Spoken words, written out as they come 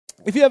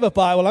If you have a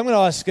Bible, I'm going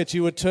to ask that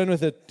you would turn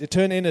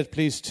in it,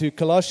 please, to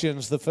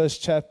Colossians, the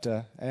first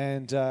chapter.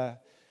 And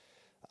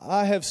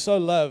I have so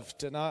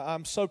loved, and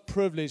I'm so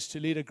privileged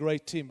to lead a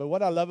great team. But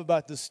what I love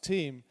about this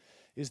team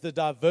is the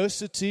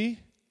diversity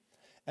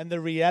and the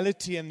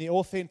reality and the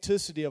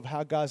authenticity of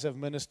how guys have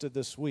ministered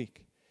this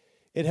week.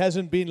 It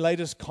hasn't been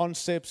latest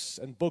concepts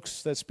and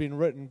books that's been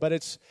written, but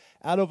it's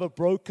out of a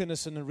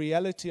brokenness and a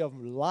reality of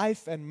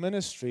life and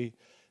ministry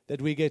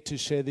that we get to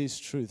share these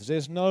truths.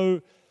 There's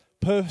no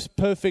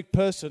perfect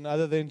person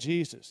other than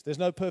Jesus. There's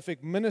no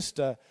perfect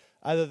minister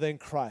other than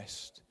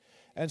Christ.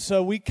 And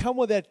so we come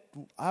with that.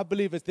 I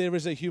believe that there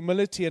is a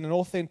humility and an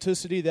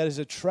authenticity that is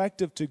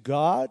attractive to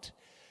God,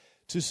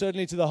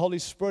 certainly to the Holy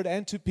Spirit,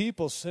 and to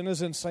people,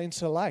 sinners and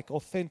saints alike.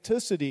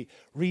 Authenticity,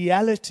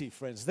 reality,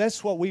 friends.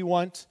 That's what we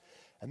want,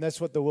 and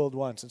that's what the world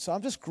wants. And so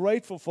I'm just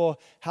grateful for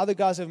how the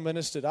guys have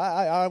ministered.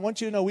 I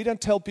want you to know we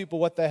don't tell people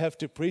what they have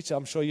to preach.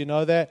 I'm sure you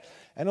know that.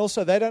 And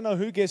also, they don't know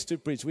who gets to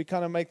preach. We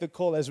kind of make the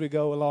call as we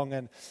go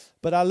along.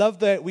 But I love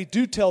that we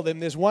do tell them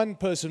there's one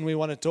person we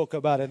want to talk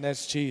about, and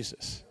that's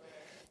Jesus.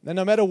 And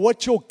no matter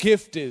what your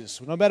gift is,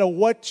 no matter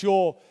what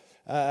your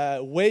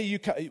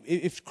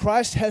if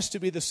Christ has to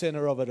be the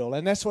center of it all.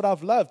 And that's what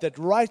I've loved, that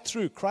right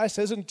through, Christ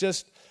hasn't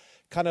just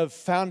kind of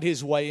found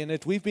his way in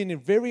it. We've been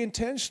very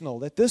intentional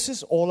that this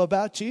is all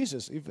about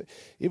Jesus.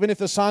 Even if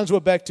the signs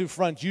were back to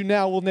front, you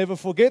now will never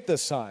forget the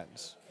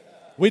signs.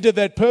 We did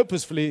that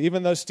purposefully,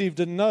 even though Steve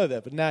didn't know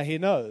that, but now he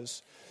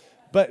knows.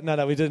 But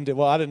no, we didn't do.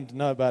 Well, I didn't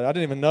know about it. I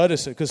didn't even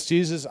notice it because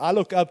Jesus, I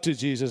look up to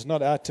Jesus,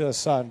 not out to a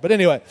sign. But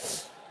anyway.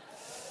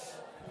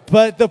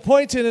 But the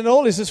point in it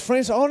all is,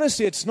 friends,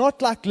 honestly, it's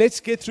not like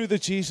let's get through the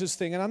Jesus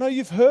thing. And I know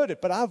you've heard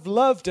it, but I've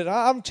loved it.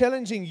 I'm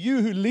challenging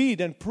you who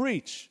lead and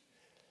preach.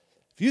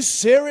 If you're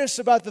serious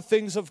about the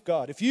things of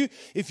God,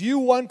 if you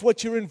want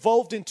what you're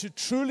involved in to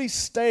truly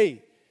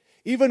stay,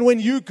 even when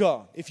you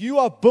go, if you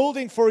are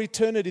building for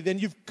eternity, then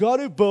you've got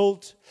to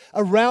build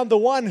around the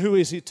one who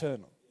is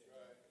eternal.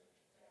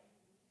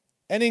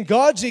 And in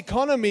God's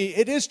economy,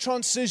 it is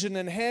transition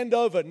and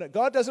handover.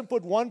 God doesn't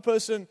put one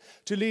person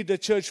to lead the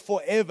church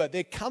forever.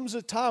 There comes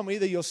a time,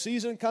 either your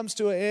season comes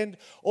to an end,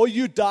 or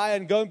you die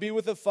and go and be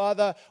with the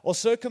Father, or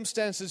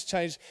circumstances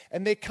change.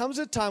 And there comes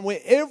a time where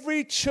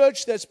every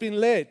church that's been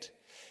led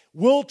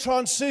will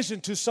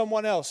transition to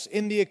someone else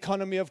in the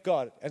economy of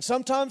God. And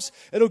sometimes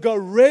it'll go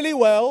really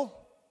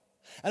well,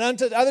 and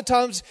other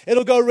times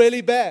it'll go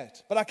really bad.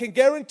 But I can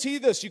guarantee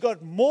this, you've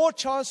got more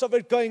chance of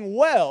it going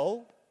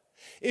well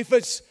if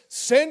it's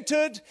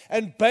centered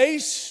and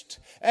based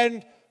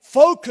and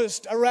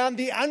focused around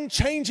the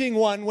unchanging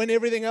one when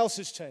everything else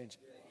is changing.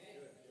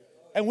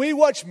 And we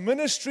watch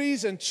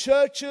ministries and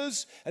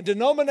churches and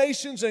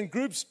denominations and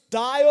groups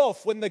die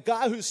off when the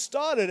guy who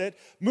started it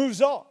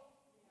moves on.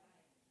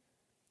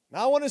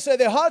 Now, I want to say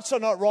their hearts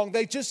are not wrong.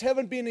 They just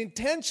haven't been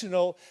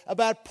intentional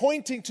about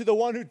pointing to the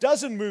one who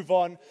doesn't move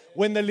on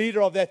when the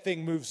leader of that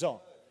thing moves on.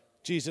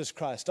 Jesus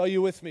Christ. Are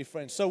you with me,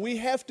 friends? So we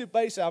have to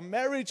base our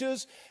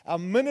marriages, our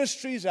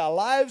ministries, our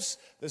lives.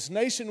 This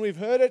nation, we've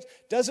heard it,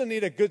 doesn't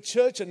need a good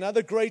church,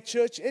 another great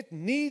church. It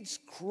needs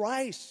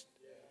Christ.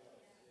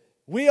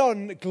 We are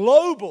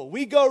global.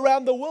 We go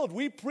around the world.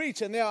 We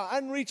preach, and there are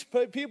unreached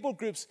people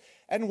groups.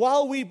 And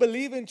while we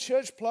believe in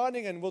church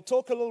planting, and we'll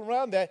talk a little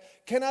around that,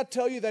 can I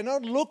tell you, they're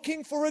not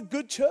looking for a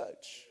good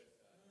church.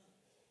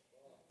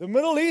 The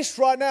Middle East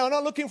right now are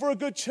not looking for a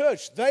good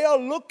church. They are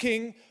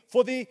looking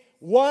for the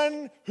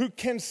one who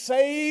can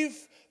save,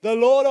 the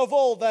Lord of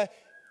all, the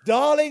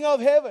darling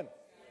of heaven.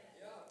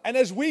 And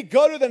as we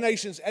go to the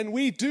nations, and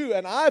we do,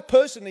 and I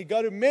personally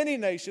go to many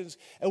nations,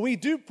 and we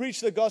do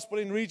preach the gospel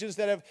in regions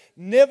that have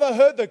never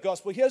heard the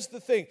gospel. Here's the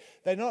thing.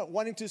 They're not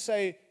wanting to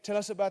say, tell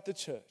us about the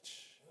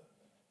church.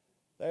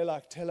 They're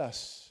like, tell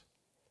us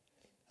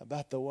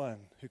about the one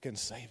who can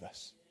save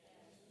us.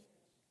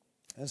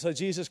 And so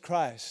Jesus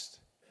Christ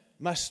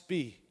must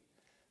be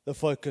the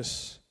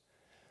focus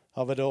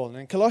of it all. And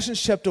in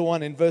Colossians chapter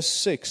 1, in verse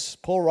 6,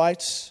 Paul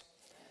writes,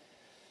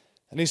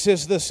 and he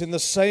says this, in the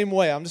same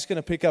way, I'm just going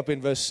to pick up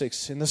in verse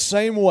 6, in the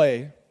same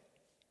way,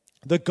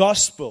 the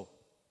gospel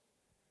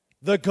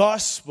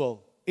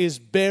is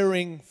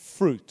bearing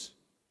fruit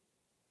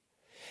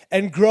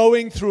and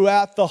growing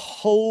throughout the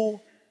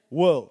whole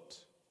world.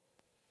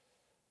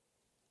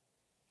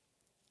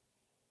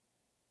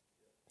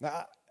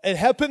 Now, it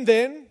happened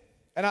then,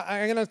 and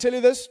I'm going to tell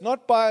you this,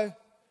 not by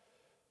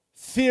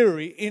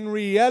theory. In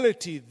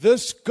reality,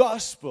 this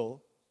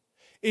gospel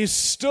is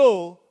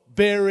still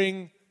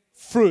bearing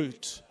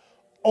fruit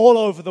all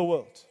over the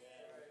world,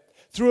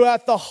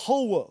 throughout the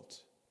whole world.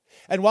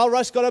 And while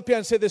Russ got up here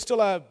and said there's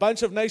still a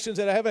bunch of nations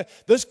that have it,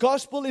 this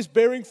gospel is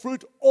bearing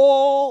fruit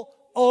all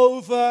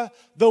over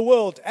the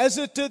world. As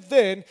it did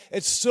then,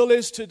 it still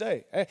is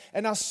today.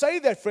 And I say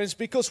that, friends,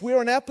 because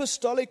we're an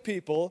apostolic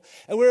people,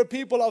 and we're a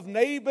people of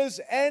neighbors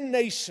and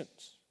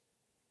nations,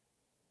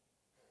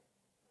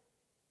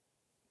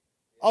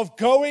 of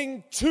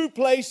going to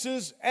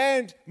places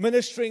and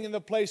ministering in the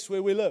place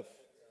where we live.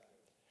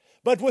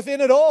 But within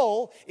it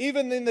all,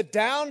 even in the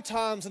down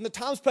times and the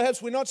times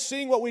perhaps we're not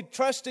seeing what we're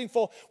trusting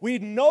for, we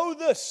know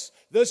this.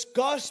 This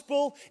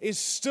gospel is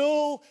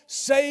still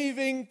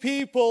saving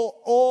people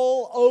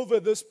all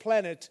over this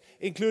planet,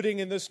 including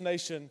in this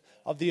nation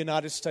of the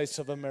United States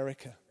of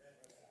America.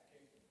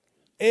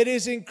 It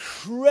is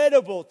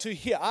incredible to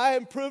hear. I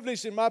am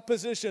privileged in my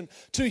position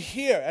to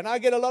hear, and I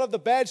get a lot of the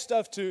bad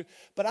stuff too,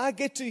 but I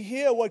get to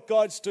hear what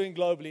God's doing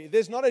globally.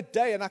 There's not a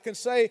day, and I can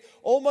say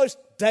almost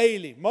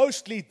daily,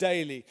 mostly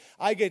daily,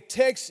 I get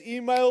texts,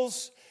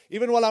 emails.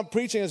 Even while I'm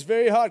preaching, it's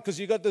very hard because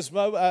you got this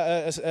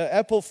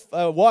Apple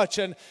Watch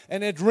and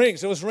it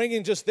rings. It was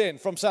ringing just then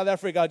from South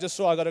Africa. I just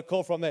saw I got a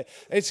call from there.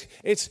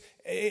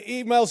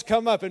 Emails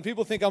come up and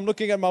people think I'm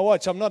looking at my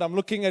watch. I'm not. I'm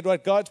looking at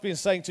what God's been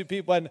saying to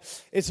people, and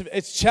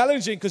it's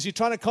challenging because you're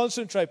trying to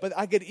concentrate. But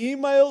I get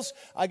emails,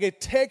 I get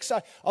texts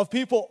of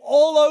people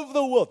all over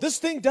the world. This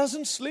thing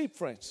doesn't sleep,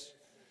 friends.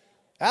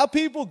 Our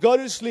people go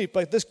to sleep,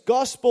 but this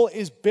gospel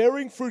is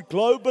bearing fruit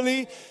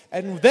globally,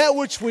 and that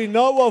which we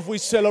know of, we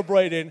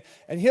celebrate in.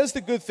 And here's the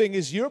good thing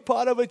is you're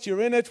part of it,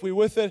 you're in it, we're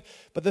with it.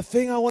 But the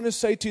thing I want to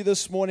say to you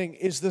this morning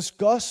is this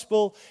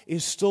gospel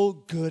is still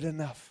good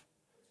enough.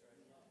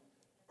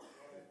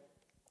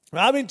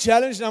 I've been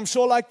challenged, and I'm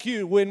sure like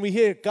you, when we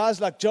hear guys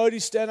like Jody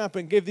stand up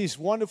and give these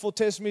wonderful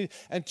testimonies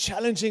and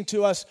challenging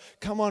to us,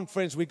 come on,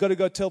 friends, we've got to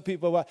go tell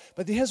people about.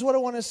 But here's what I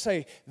want to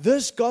say.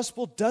 This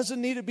gospel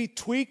doesn't need to be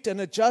tweaked and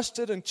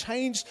adjusted and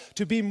changed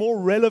to be more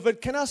relevant.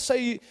 Can I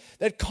say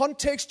that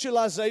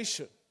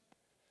contextualization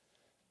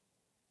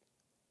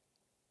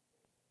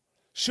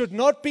should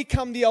not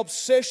become the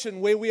obsession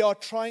where we are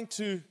trying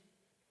to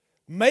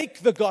make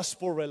the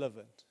gospel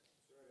relevant?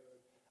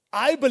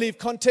 I believe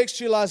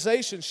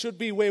contextualization should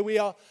be where we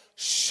are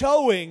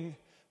showing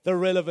the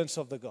relevance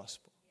of the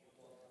gospel.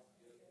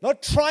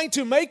 Not trying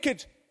to make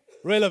it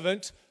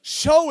relevant,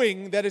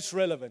 showing that it's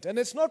relevant. And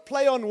it's not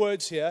play on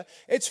words here,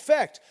 it's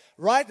fact.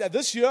 Right?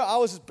 This year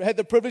I had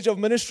the privilege of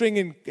ministering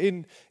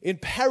in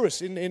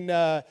Paris, in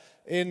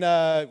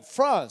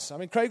France. I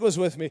mean, Craig was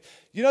with me.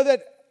 You know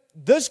that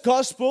this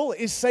gospel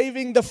is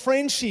saving the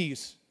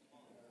Frenchies.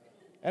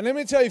 And let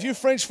me tell you, if you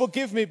French,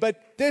 forgive me, but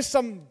there's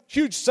some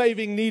huge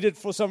saving needed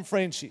for some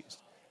Frenchies.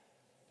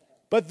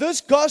 But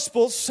this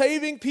gospel,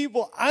 saving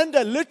people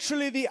under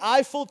literally the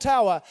Eiffel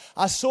Tower,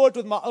 I saw it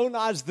with my own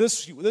eyes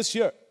this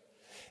year.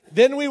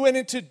 Then we went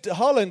into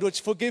Holland,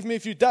 which, forgive me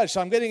if you're Dutch,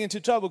 I'm getting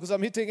into trouble because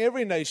I'm hitting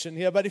every nation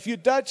here. But if you're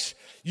Dutch,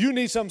 you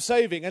need some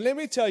saving. And let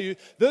me tell you,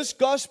 this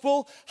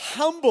gospel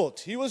humbled.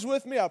 He was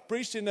with me. I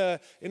preached in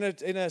a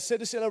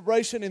city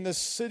celebration in the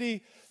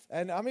city.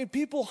 And I mean,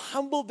 people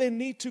humbled their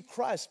knee to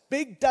Christ.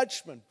 Big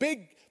Dutchman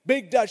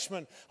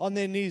on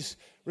their knees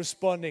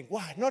responding.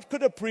 Why? Not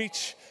good to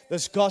preach.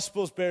 This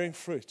gospel's bearing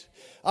fruit.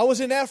 I was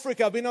in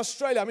Africa. I've been in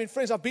Australia. I mean,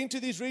 friends, I've been to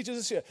these regions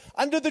this year.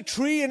 Under the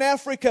tree in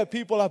Africa,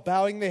 people are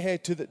bowing their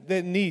head to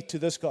their knee to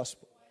this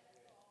gospel.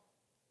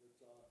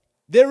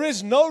 There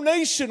is no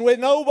nation where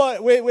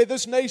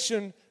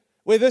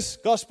this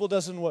gospel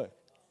doesn't work.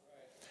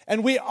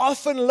 And we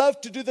often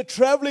love to do the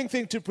traveling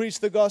thing to preach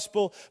the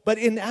gospel. But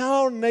in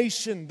our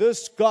nation,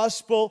 this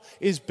gospel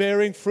is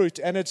bearing fruit,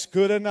 and it's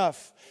good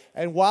enough.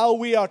 And while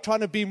we are trying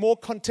to be more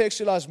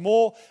contextualized,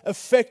 more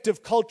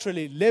effective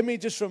culturally, let me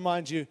just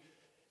remind you,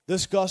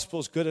 this gospel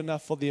is good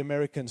enough for the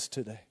Americans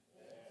today.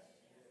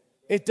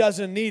 It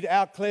doesn't need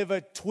our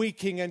clever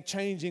tweaking and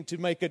changing to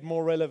make it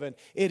more relevant.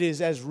 It is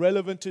as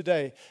relevant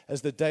today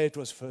as the day it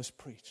was first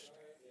preached.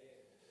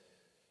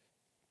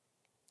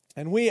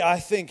 And we, I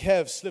think,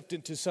 have slipped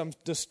into some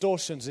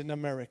distortions in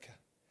America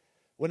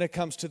when it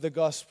comes to the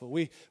gospel.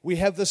 We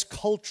have this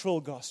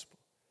cultural gospel.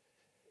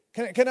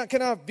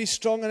 Can I be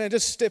strong and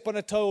just step on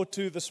a toe or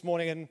two this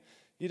morning? And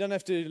you don't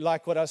have to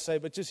like what I say,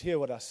 but just hear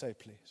what I say,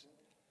 please.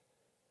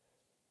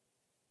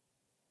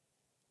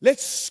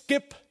 Let's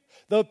skip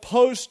the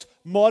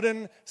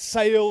postmodern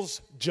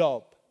sales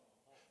job.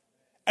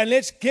 And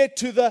let's get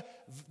to the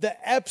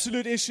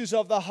absolute issues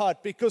of the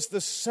heart, because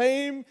the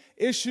same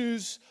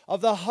issues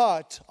of the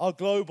heart are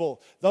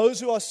global. Those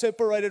who are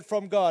separated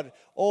from God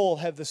all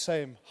have the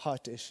same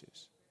heart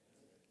issues.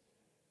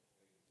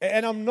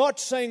 And I'm not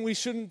saying we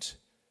shouldn't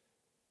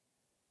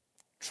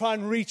try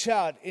and reach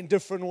out in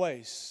different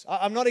ways.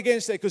 I'm not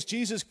against that, because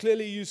Jesus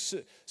clearly used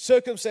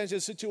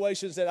circumstances,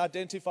 situations that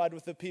identified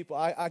with the people.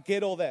 I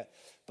get all that.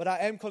 But I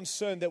am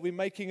concerned that we're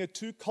making it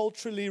too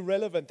culturally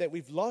relevant, that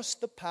we've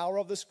lost the power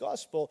of this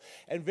gospel.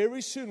 And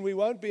very soon we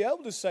won't be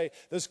able to say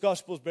this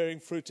gospel is bearing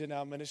fruit in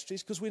our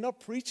ministries, because we're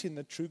not preaching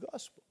the true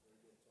gospel.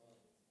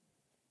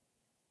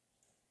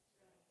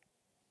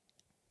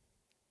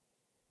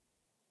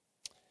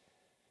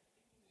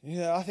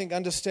 Yeah, I think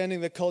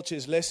understanding the culture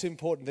is less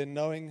important than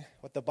knowing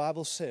what the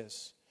Bible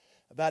says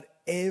about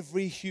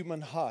every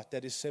human heart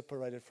that is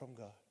separated from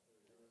God.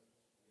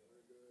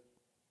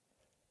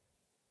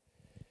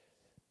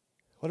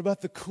 What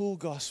about the cool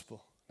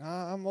gospel?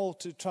 I'm all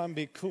to try and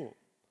be cool.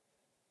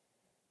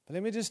 But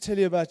let me just tell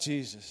you about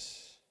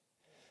Jesus.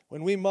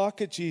 When we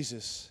market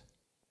Jesus,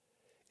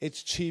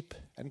 it's cheap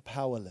and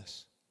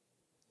powerless.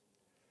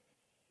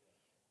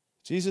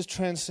 Jesus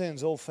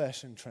transcends all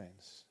fashion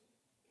trends.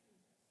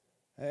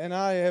 And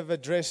I have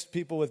addressed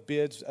people with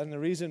beards, and the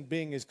reason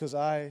being is because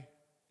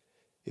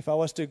if I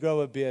was to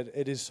grow a beard,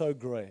 it is so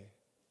gray.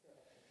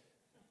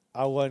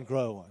 I won't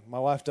grow one. My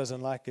wife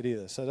doesn't like it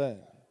either, so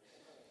don't.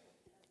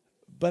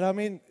 But I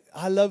mean,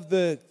 I love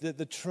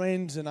the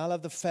trends and I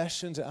love the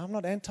fashions. And I'm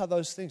not anti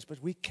those things,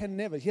 but we can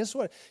never. Here's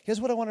what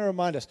I want to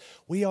remind us.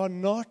 We are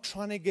not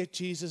trying to get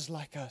Jesus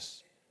like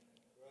us.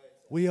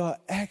 We are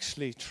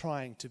actually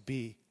trying to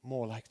be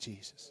more like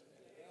Jesus.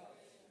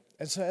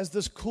 And so as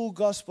this cool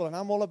gospel, and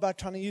I'm all about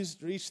trying to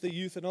reach the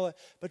youth and all that.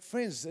 But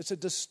friends, it's a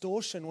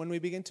distortion when we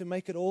begin to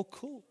make it all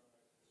cool.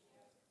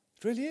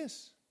 It really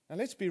is. Now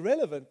let's be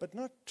relevant, but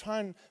not try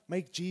and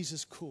make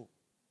Jesus cool.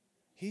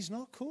 He's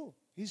not cool.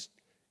 He's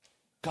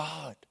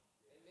God.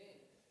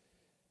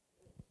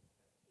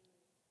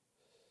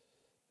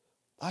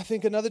 I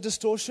think another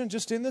distortion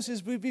just in this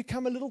is we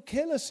become a little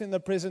careless in the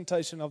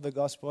presentation of the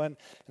gospel. And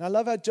I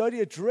love how Jody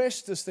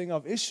addressed this thing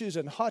of issues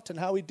and hot and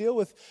how we deal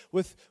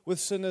with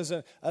sinners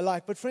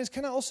alike. But friends,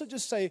 can I also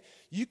just say,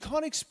 you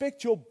can't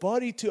expect your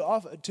body to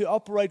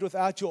operate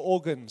without your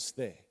organs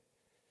there.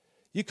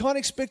 You can't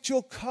expect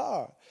your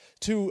car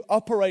to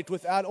operate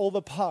without all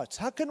the parts.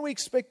 How can we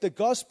expect the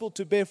gospel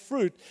to bear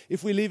fruit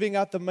if we're leaving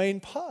out the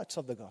main parts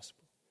of the gospel?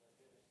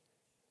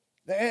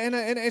 And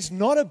it's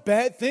not a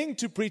bad thing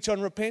to preach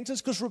on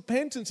repentance, because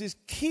repentance is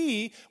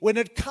key when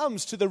it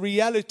comes to the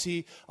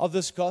reality of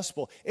this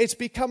gospel. It's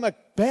become a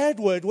bad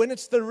word when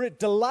it's the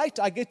delight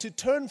I get to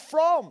turn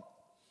from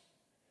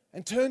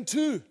and turn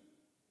to.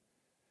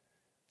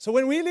 So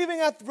when we're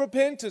leaving out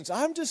repentance,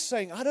 I'm just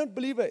saying, I don't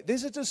believe it.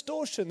 There's a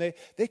distortion there.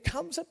 There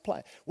comes a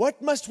plan.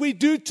 What must we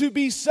do to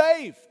be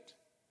saved?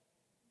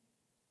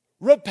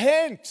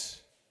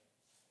 Repent.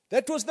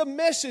 That was the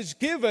message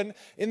given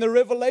in the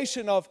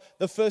revelation of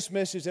the first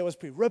message that was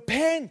preached.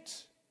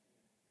 Repent.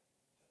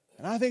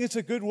 And I think it's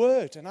a good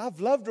word. And I've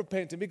loved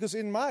repenting because,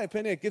 in my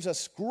opinion, it gives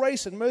us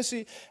grace and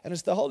mercy. And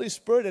it's the Holy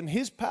Spirit and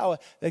His power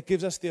that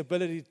gives us the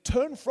ability to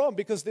turn from,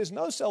 because there's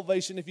no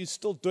salvation if you're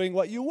still doing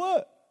what you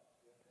were.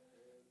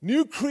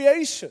 New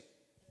creation.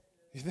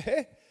 You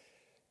there?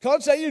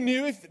 Can't say you're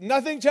new if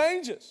nothing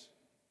changes.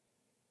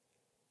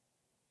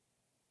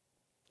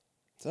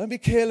 So don't be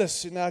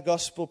careless in our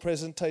gospel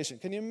presentation.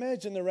 Can you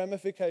imagine the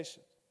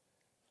ramifications?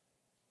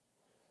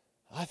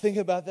 I think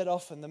about that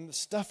often, the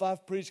stuff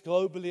I've preached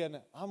globally,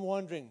 and I'm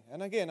wondering,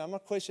 and again, I'm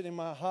not questioning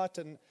my heart,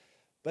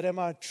 but am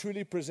I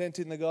truly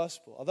presenting the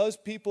gospel? Are those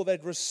people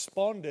that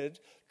responded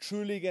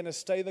truly going to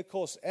stay the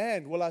course?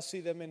 And will I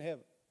see them in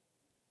heaven?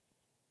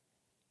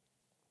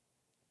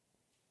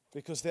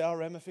 Because there are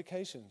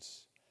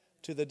ramifications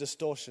to the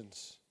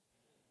distortions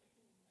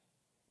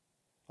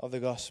of the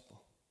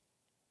gospel.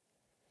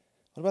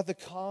 What about the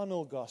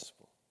carnal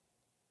gospel?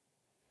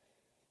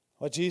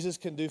 What Jesus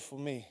can do for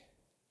me.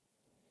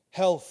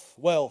 Health,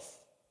 wealth,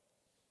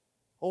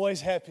 always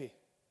happy,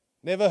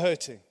 never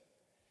hurting.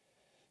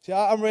 See,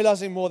 I'm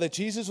realizing more that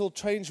Jesus will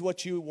change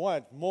what you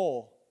want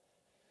more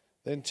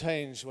than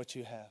change what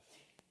you have.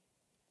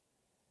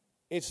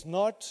 It's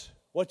not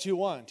what you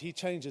want. He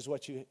changes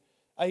what you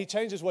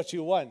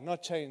want,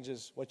 not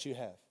changes what you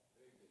have.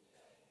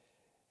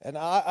 And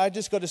I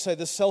just got to say,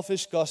 the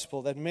selfish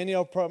gospel that many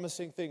are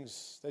promising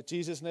things that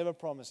Jesus never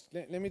promised.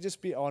 Let me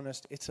just be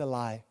honest, it's a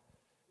lie.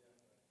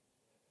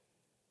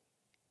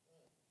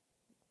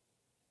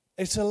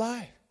 It's a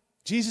lie.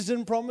 Jesus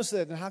didn't promise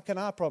that, and how can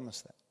I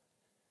promise that?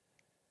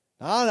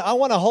 Now, I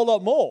want a whole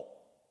lot more,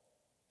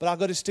 but I've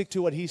got to stick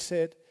to what He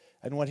said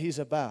and what He's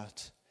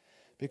about.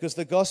 Because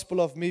the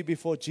gospel of me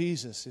before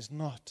Jesus is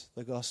not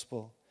the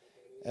gospel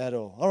at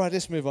all. All right,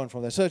 let's move on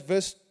from there. So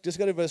just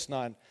go to verse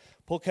 9.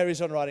 Paul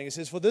carries on writing. He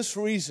says, for this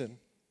reason,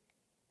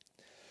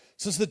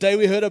 since the day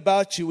we heard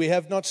about you, we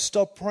have not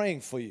stopped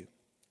praying for you.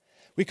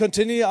 We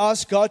continue to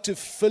ask God to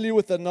fill you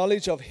with the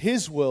knowledge of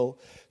His will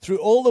through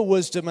all the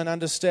wisdom and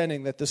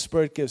understanding that the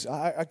Spirit gives.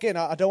 I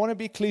don't want to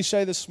be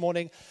cliche this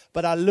morning,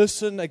 but I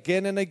listen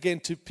again and again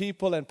to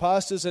people and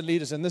pastors and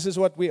leaders, and this is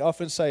what we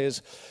often say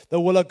is the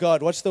will of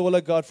God. What's the will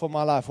of God for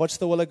my life? What's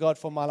the will of God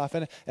for my life?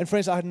 And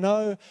friends, I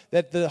know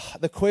that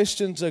the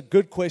question's a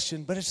good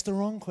question, but it's the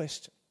wrong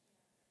question.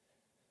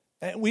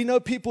 And we know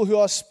people who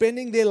are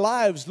spending their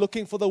lives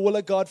looking for the will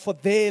of God for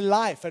their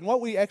life. And what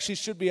we actually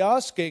should be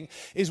asking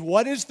is,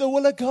 what is the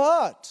will of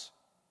God?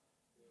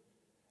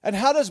 And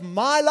how does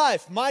my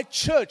life, my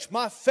church,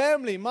 my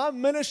family, my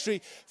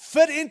ministry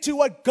fit into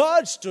what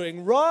God's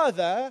doing,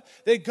 rather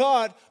than,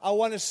 God, I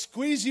want to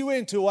squeeze you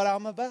into what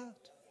I'm about?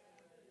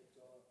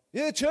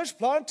 Yeah, the church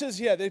planters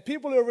here, there are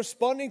people who are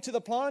responding to the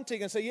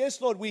planting and say,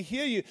 yes, Lord, we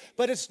hear you.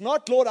 But it's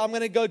not, Lord, I'm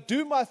going to go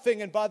do my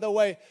thing. And by the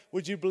way,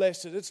 would you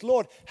bless it? It's,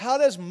 Lord, how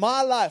does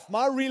my life,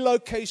 my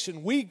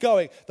relocation, we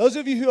going? Those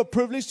of you who are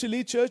privileged to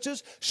lead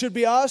churches should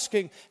be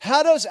asking,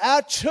 how does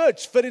our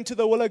church fit into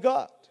the will of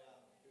God?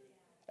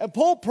 And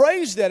Paul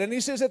prays that, and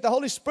he says that the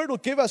Holy Spirit will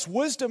give us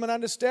wisdom and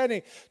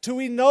understanding till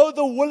we know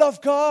the will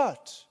of God.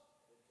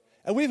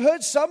 And we've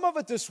heard some of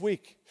it this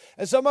week.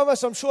 And some of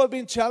us, I'm sure, have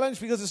been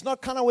challenged because it's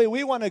not kind of where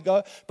we want to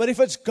go. But if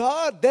it's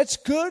God, that's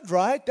good,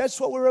 right? That's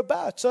what we're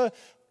about. So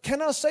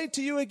can I say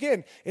to you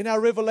again, in our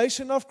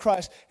revelation of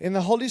Christ, in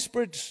the Holy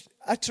Spirit's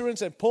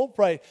utterance, and Paul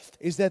prayed,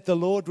 is that the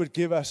Lord would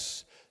give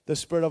us the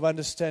spirit of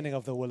understanding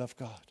of the will of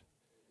God.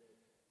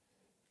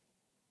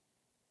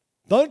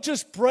 Don't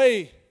just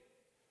pray,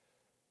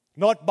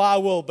 not my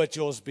will, but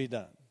yours be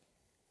done.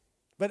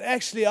 But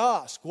actually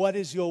ask, what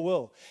is your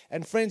will?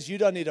 And friends, you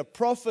don't need a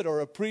prophet or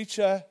a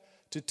preacher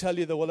to tell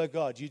you the will of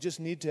God. You just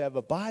need to have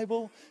a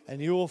Bible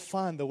and you will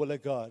find the will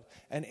of God.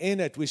 And in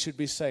it we should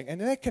be saying,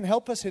 and that can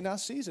help us in our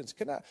seasons.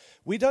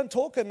 We don't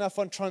talk enough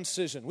on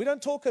transition. We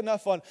don't talk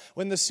enough on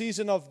when the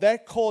season of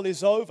that call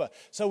is over.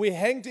 So we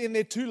hang in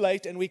there too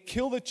late and we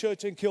kill the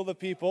church and kill the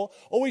people.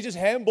 Or we just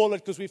handball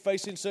it because we're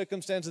facing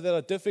circumstances that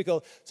are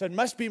difficult. So it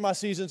must be my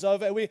season's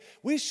over. And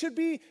we should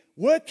be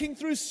working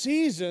through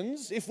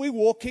seasons if we're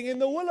walking in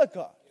the will of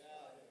God.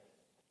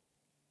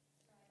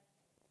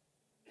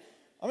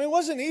 I mean, it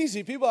wasn't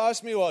easy. People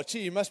ask me, well,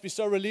 gee, you must be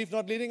so relieved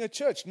not leading a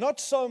church. Not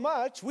so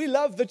much. We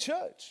love the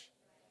church.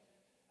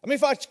 I mean,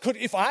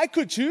 if I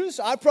could choose,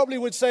 I probably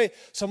would say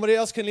somebody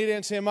else can lead it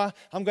and say,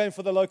 I'm going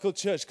for the local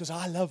church because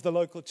I love the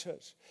local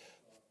church.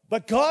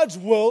 But God's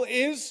will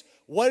is,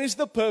 what is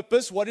the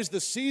purpose? What is the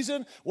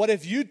season? What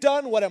have you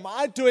done? What am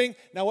I doing?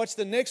 Now, what's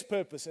the next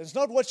purpose? And it's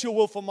not what's your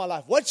will for my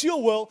life. What's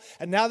your will?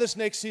 And now this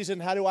next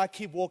season, how do I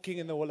keep walking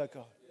in the will of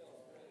God?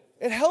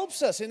 It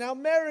helps us in our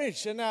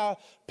marriage, in our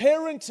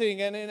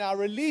parenting, and in our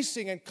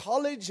releasing and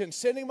college and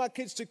sending my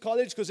kids to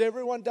college because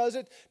everyone does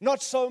it.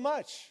 Not so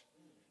much.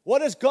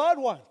 What does God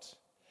want?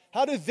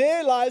 How do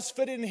their lives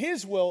fit in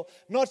His will,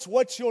 not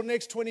what's your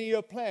next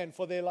 20-year plan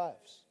for their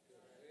lives?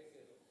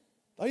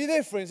 Are you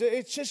there, friends?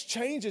 It just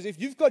changes. If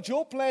you've got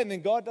your plan,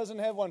 then God doesn't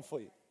have one for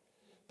you.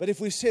 But if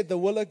we said the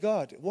will of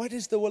God, what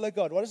is the will of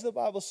God? What does the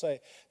Bible say?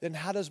 Then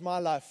how does my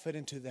life fit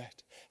into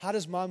that? How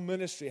does my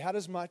ministry, how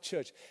does my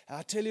church? And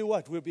I tell you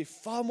what, we'll be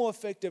far more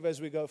effective as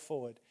we go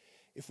forward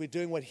if we're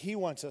doing what He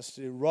wants us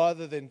to do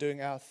rather than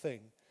doing our thing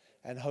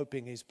and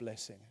hoping His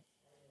blessing.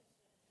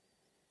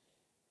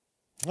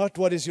 Not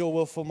what is your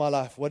will for my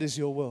life, what is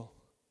your will?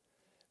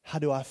 How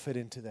do I fit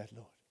into that,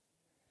 Lord?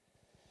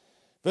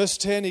 Verse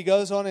 10, he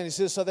goes on and he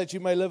says, so that you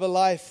may live a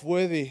life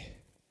worthy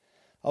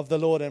of the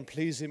Lord and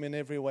please Him in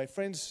every way.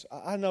 Friends,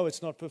 I know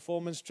it's not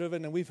performance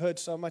driven and we've heard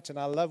so much and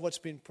I love what's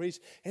been preached.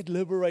 It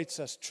liberates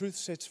us. Truth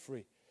sets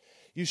free.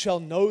 You shall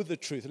know the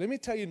truth. Let me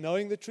tell you,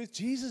 knowing the truth,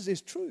 Jesus is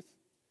truth.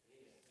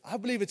 I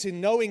believe it's in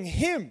knowing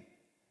Him,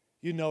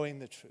 you're knowing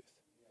the truth.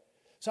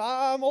 So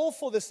I'm all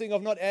for this thing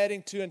of not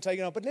adding to and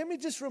taking on. But let me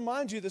just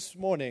remind you this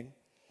morning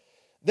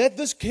that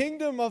this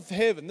kingdom of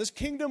heaven, this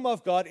kingdom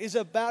of God is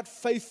about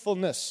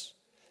faithfulness,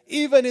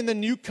 even in the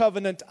new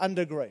covenant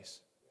under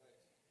grace.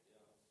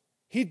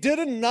 He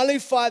didn't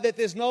nullify that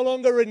there's no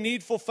longer a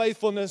need for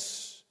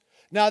faithfulness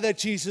now that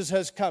Jesus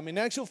has come. In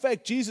actual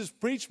fact, Jesus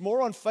preached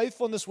more on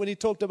faithfulness when He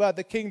talked about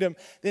the kingdom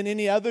than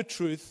any other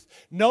truth,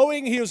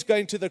 knowing He was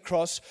going to the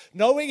cross,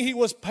 knowing He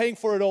was paying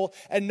for it all,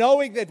 and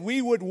knowing that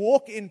we would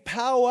walk in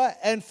power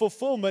and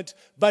fulfillment,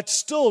 but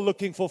still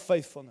looking for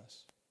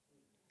faithfulness.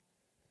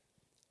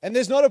 And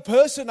there's not a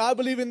person, I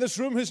believe, in this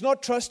room who's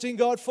not trusting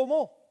God for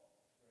more.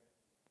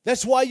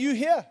 That's why you're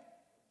here.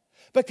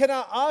 But can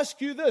I ask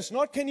you this?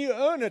 Not can you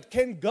earn it.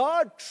 Can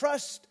God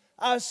trust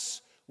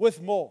us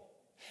with more?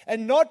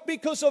 And not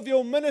because of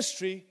your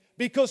ministry,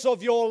 because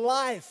of your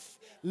life.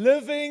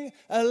 Living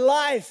a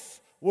life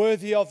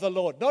worthy of the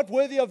Lord. Not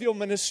worthy of your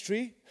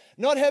ministry.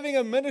 Not having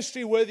a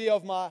ministry worthy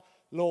of my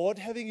Lord.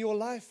 Having your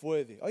life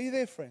worthy. Are you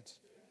there, friends?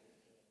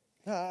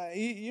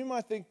 You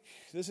might think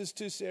this is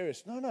too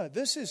serious. No,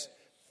 this is...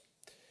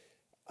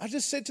 I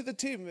just said to the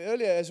team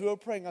earlier as we were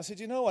praying, I said,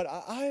 you know what?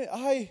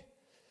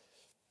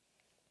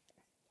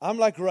 I'm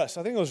like Russ.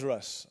 I think it was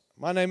Russ.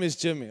 My name is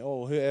Jimmy,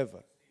 or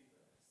whoever.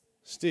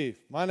 Steve.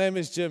 My name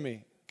is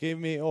Jimmy. Give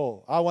me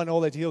all. I want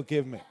all that He'll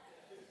give me.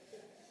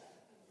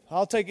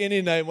 I'll take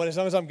any name as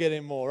long as I'm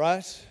getting more,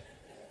 right?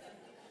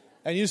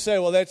 And you say,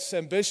 well, that's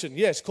ambition.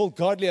 Yes, it's called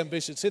godly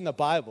ambition. It's in the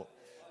Bible.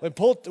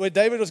 When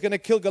David was going to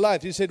kill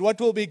Goliath, he said,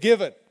 what will be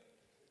given?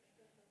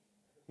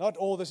 Not,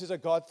 this is a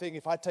God thing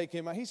if I take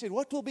him out. He said,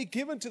 what will be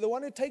given to the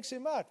one who takes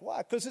him out?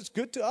 Why? Because it's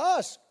good to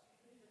ask.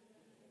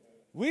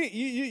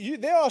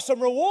 There are some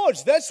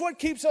rewards. That's what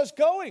keeps us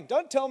going.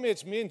 Don't tell me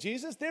it's me and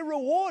Jesus. There are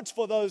rewards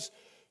for those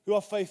who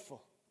are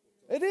faithful.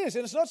 It is,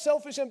 and it's not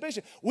selfish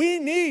ambition. We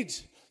need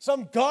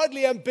some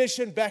godly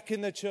ambition back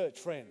in the church,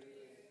 friend.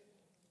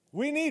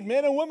 We need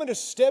men and women to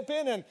step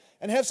in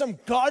and have some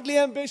godly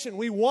ambition.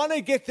 We want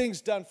to get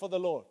things done for the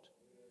Lord.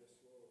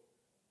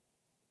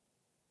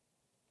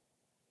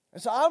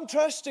 And so I'm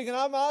trusting and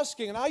I'm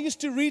asking, and I used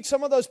to read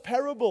some of those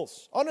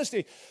parables,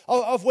 honestly,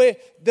 of where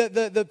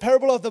the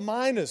parable of the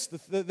miners,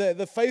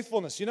 the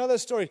faithfulness. You know that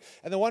story?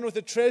 And the one with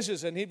the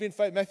treasures, and he'd been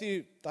faithful,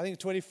 Matthew, I think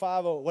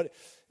 25 or what,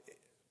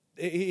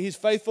 he's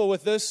faithful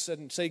with this,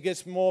 and so he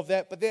gets more of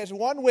that. But there's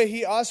one where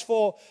he asked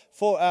for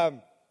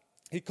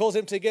he calls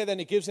them together and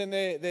he gives them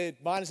their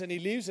minds, and he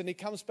leaves and he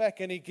comes back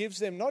and he gives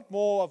them not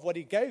more of what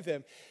he gave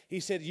them.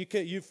 He said,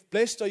 you've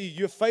blessed,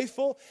 you're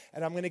faithful,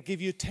 and I'm going to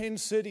give you 10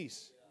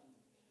 cities.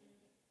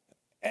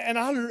 And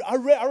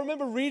I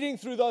remember reading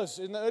through those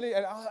in the early,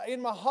 and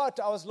in my heart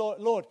I was,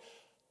 Lord,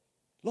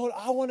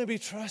 I want to be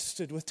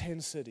trusted with 10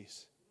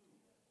 cities.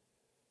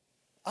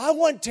 I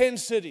want 10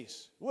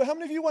 cities. Well, how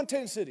many of you want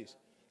 10 cities?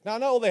 Now, I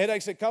know all the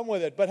headaches that come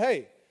with it, but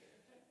hey,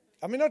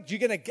 I mean, not you're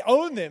going to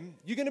own them,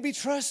 you're going to be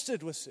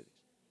trusted with cities.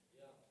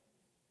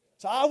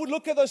 So I would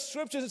look at those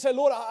scriptures and say,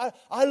 Lord,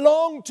 I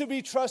long to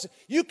be trusted.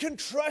 You can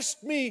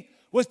trust me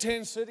with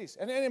 10 cities.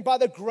 And by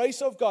the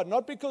grace of God,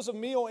 not because of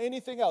me or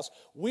anything else,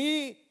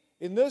 we,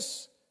 in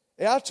this,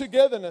 our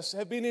togetherness,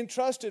 have been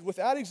entrusted,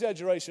 without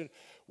exaggeration,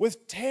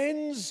 with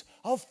tens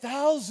of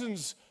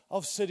thousands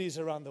of cities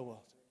around the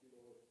world.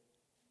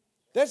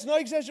 That's no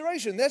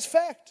exaggeration. That's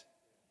fact.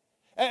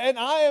 And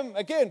I am,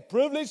 again,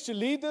 privileged to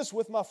lead this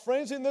with my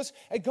friends in this.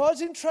 And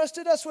God's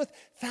entrusted us with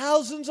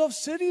thousands of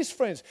cities,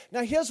 friends.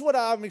 Now, here's what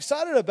I'm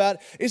excited about,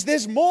 is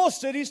there's more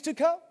cities to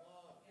come.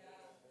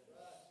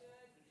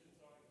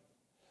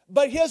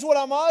 But here's what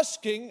I'm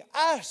asking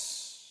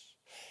us.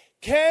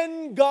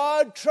 Can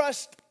God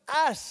trust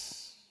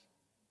us?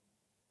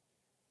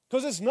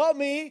 Because it's not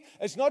me.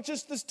 It's not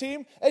just this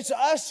team. It's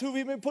us who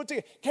we've been put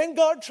together. Can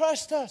God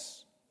trust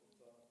us?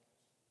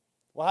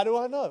 Well, how do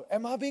I know?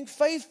 Am I being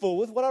faithful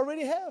with what I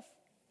already have?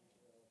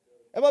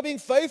 Am I being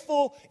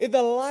faithful in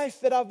the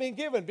life that I've been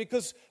given?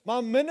 Because my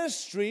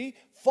ministry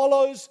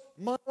follows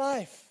my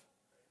life.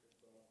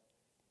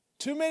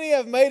 Too many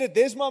have made it,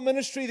 there's my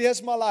ministry,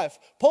 there's my life.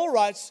 Paul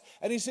writes,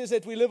 and he says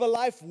that we live a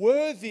life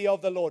worthy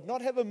of the Lord,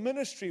 not have a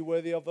ministry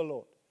worthy of the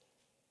Lord.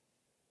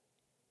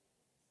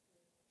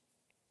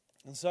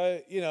 And so,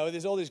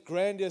 there's all these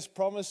grandiose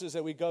promises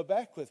that we go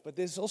back with, but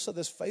there's also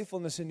this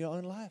faithfulness in your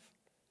own life.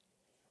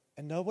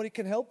 And nobody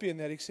can help you in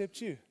that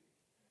except you.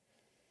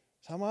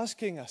 So I'm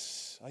asking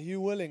us, are you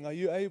willing? Are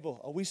you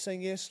able? Are we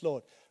saying, yes,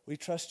 Lord, we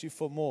trust you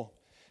for more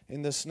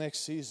in this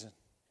next season?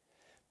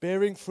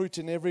 Bearing fruit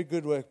in every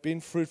good work, being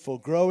fruitful,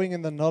 growing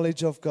in the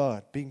knowledge of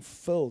God, being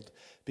filled,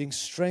 being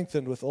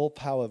strengthened with all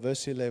power,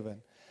 verse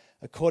 11,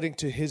 according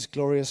to his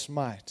glorious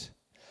might,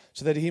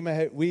 so that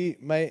we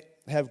may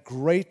have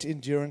great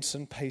endurance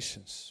and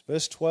patience.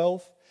 Verse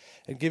 12,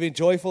 and giving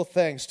joyful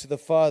thanks to the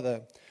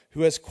Father,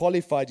 who has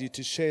qualified you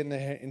to share in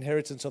the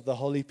inheritance of the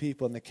holy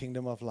people in the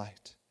kingdom of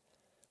light.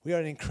 We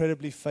are an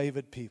incredibly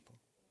favored people.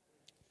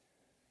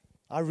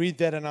 I read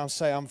that and I'll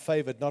say I'm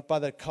favored, not by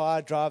the car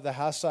I drive, the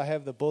house I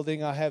have, the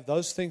building I have.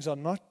 Those things are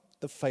not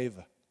the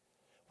favor.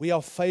 We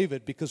are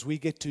favored because we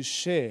get to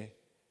share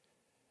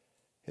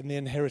in the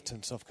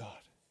inheritance of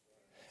God.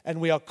 And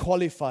we are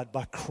qualified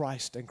by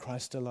Christ and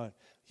Christ alone.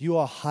 You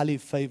are highly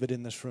favored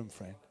in this room,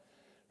 friend.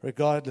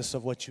 Regardless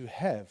of what you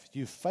have,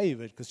 you're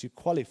favored because you're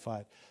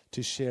qualified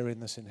to share in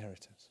this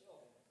inheritance.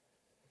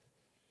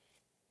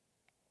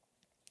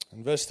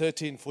 In verse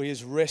 13, for he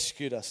has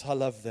rescued us. I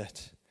love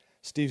that.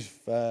 Steve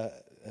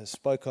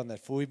spoke on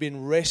that. For we've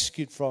been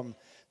rescued from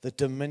the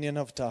dominion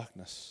of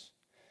darkness.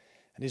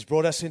 And he's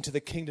brought us into the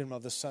kingdom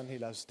of the Son he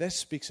loves. That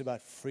speaks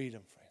about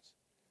freedom, friends.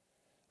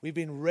 We've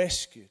been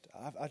rescued.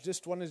 I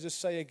just want to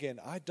say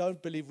again, I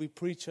don't believe we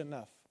preach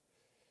enough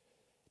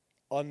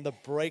on the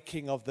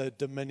breaking of the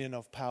dominion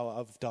of power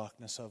of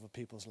darkness over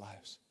people's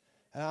lives.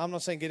 And I'm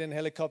not saying get in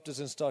helicopters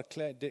and start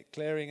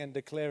declaring and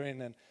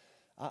declaring. And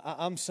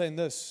I'm saying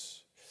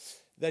this,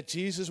 that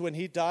Jesus, when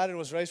he died and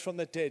was raised from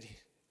the dead,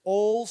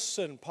 all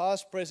sin,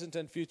 past, present,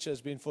 and future, has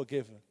been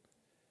forgiven.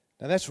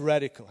 Now that's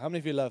radical. How many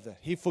of you love that?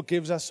 He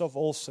forgives us of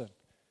all sin.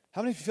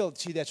 How many of you feel,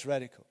 gee, that's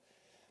radical?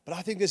 But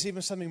I think there's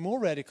even something more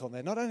radical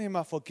than that. Not only am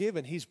I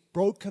forgiven, he's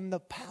broken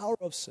the power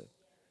of sin.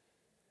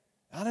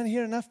 I don't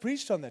hear enough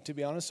preached on that, to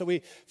be honest. So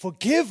we're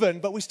forgiven,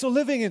 but we're still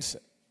living in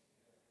sin.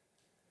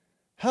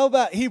 How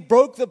about he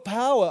broke the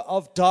power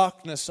of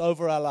darkness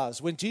over our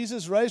lives? When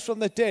Jesus raised from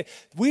the dead,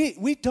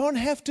 we don't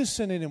have to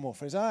sin anymore,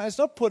 friends. It's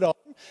not put on.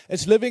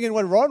 It's living in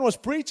what Ron was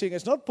preaching.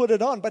 It's not put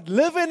it on, but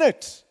live in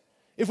it.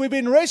 If we've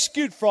been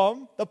rescued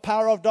from the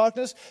power of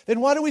darkness,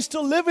 then why do we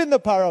still live in the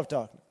power of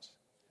darkness?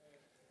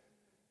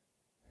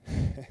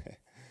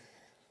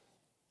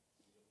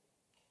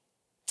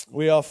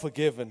 We are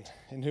forgiven,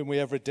 in whom we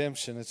have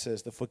redemption, it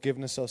says, the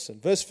forgiveness of sin.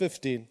 Verse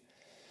 15,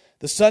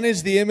 the Son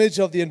is the image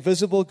of the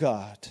invisible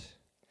God,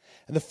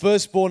 and the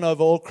firstborn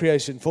over all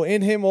creation. For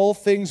in him all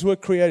things were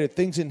created,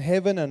 things in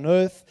heaven and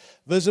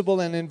earth, visible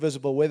and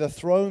invisible, whether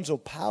thrones or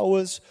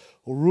powers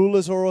or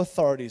rulers or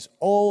authorities.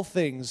 All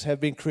things have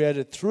been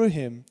created through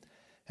him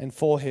and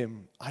for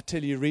him. I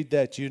tell you, read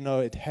that, you know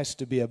it has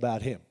to be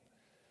about him.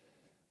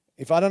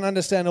 If I don't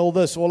understand all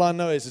this, all I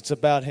know is it's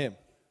about him.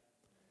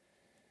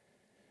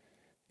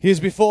 He is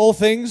before all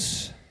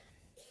things,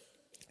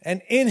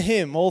 and in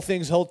him all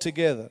things hold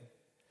together.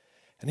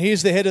 And he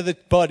is the head of the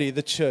body,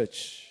 the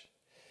church.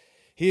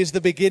 He is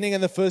the beginning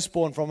and the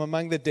firstborn from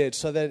among the dead,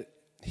 so that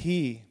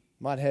he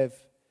might have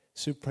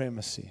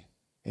supremacy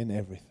in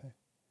everything.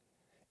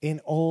 In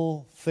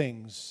all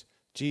things,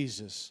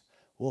 Jesus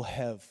will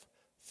have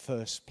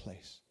first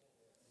place.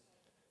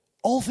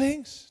 All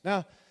things.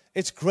 Now,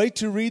 it's great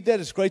to read that.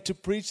 It's great to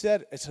preach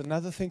that. It's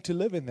another thing to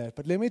live in that.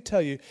 But let me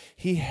tell you,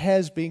 he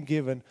has been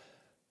given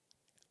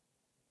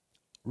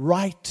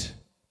right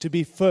to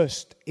be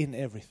first in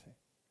everything.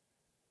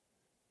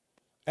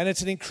 And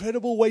it's an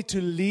incredible way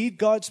to lead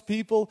God's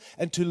people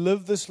and to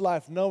live this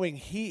life knowing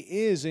He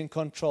is in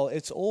control.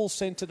 It's all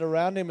centered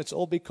around Him. It's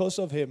all because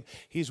of Him.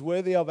 He's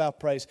worthy of our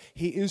praise.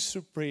 He is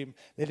supreme.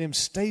 Let Him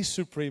stay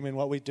supreme in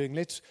what we're doing.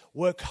 Let's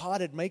work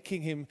hard at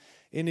making Him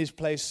in His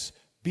place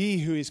be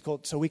who He's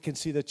called so we can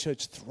see the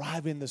church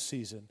thrive in this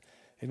season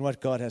in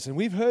what God has. And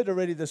we've heard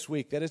already this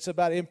week that it's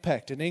about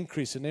impact and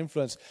increase and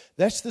influence.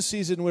 That's the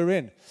season we're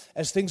in.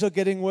 As things are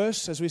getting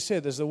worse, as we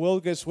said, as the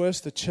world gets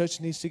worse, the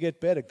church needs to get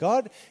better.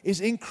 God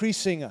is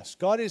increasing us.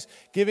 God is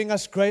giving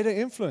us greater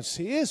influence.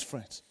 He is,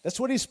 friends. That's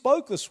what He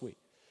spoke this week.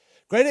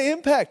 Greater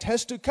impact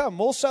has to come.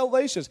 More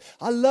salvations.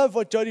 I love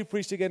what Jody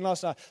preached again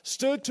last night.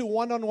 Stirred to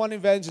one-on-one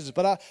evangelism.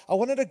 But I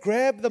wanted to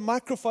grab the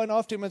microphone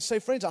after him and say,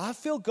 friends, I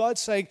feel God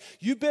saying,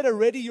 you better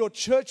ready your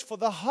church for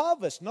the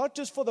harvest. Not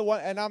just for the one.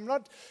 And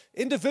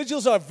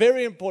individuals are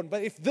very important.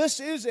 But if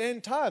this is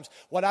end times,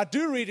 what I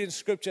do read in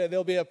Scripture,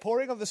 there'll be a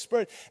pouring of the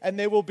Spirit. And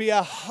there will be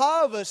a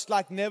harvest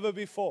like never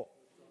before.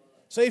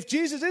 So if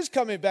Jesus is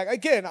coming back,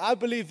 again, I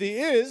believe He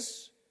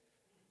is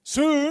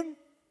soon.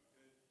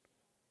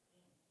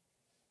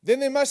 Then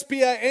there must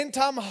be an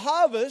end-time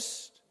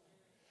harvest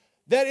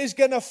that is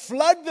going to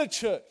flood the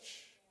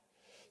church.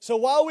 So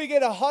while we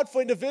get a heart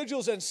for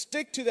individuals and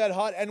stick to that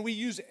heart, and we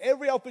use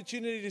every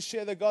opportunity to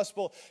share the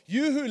gospel,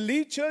 you who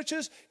lead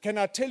churches, can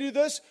I tell you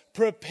this?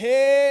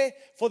 Prepare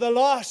for the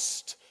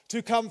lost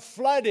to come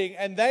flooding,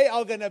 and they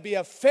are going to be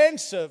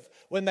offensive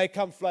when they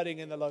come flooding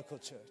in the local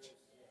church.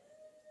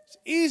 It's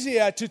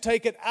easier to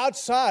take it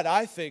outside,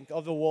 I think,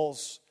 of the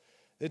walls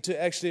than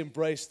to actually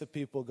embrace the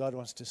people God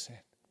wants to send.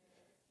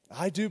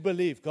 I do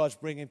believe God's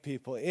bringing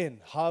people in.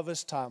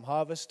 Harvest time,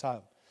 harvest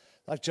time.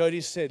 Like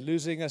Jody said,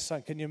 losing a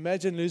son. Can you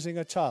imagine losing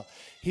a child?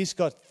 He's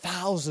got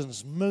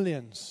thousands,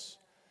 millions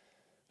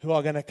who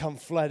are going to come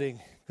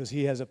flooding because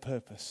He has a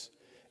purpose.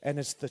 And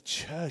it's the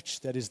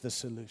church that is the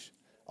solution.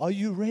 Are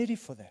you ready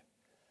for that?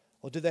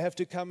 Or do they have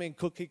to come in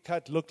cookie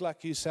cut, look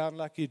like you, sound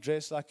like you,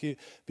 dress like you,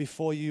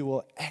 before you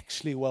will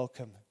actually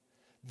welcome them?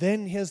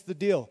 Then here's the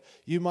deal.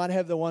 You might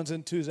have the ones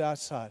and twos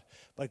outside,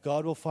 but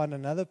God will find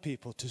another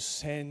people to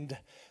send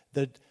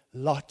the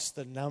lots,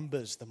 the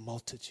numbers, the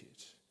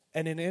multitudes.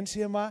 And in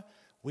NCMI,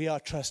 we are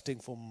trusting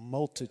for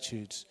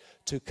multitudes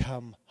to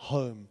come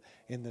home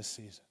in this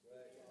season.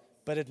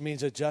 But it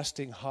means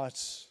adjusting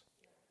hearts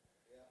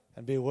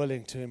and be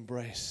willing to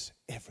embrace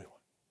everyone.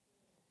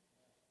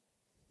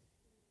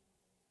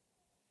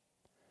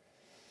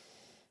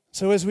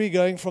 So as we're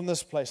going from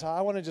this place,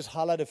 I want to just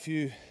highlight a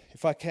few,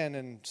 if I can,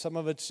 and some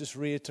of it's just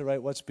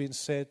reiterate what's been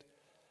said.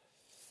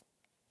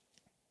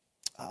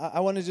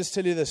 I want to just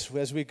tell you this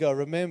as we go.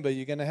 Remember,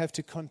 you're going to have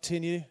to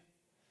continue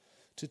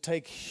to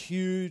take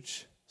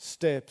huge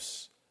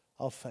steps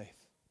of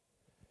faith.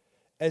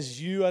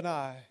 As you and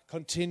I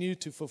continue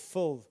to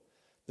fulfill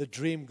the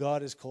dream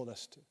God has called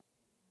us to.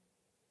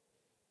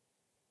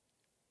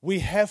 We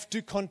have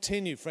to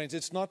continue, friends.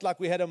 It's not like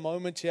we had a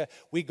moment here.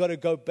 We got to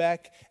go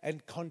back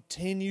and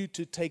continue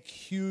to take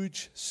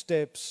huge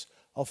steps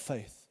of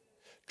faith.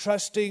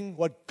 Trusting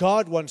what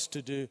God wants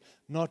to do,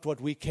 not what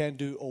we can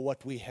do or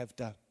what we have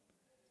done.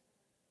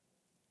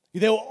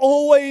 There will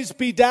always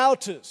be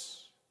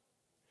doubters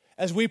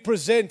as we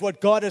present what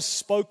God has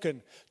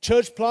spoken.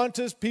 Church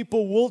planters,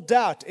 people will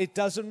doubt. It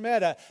doesn't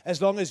matter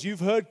as long as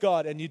you've heard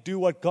God and you do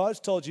what God's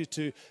told you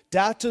to.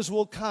 Doubters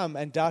will come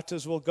and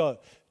doubters will go.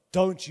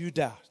 Don't you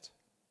doubt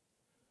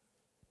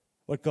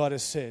what God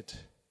has said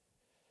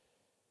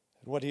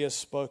and what He has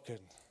spoken.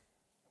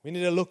 We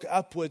need to look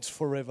upwards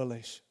for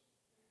revelation,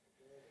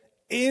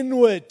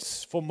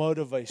 inwards for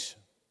motivation,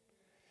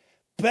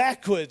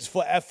 backwards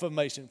for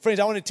affirmation.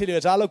 Friends, I want to tell you,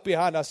 as I look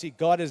behind, I see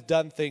God has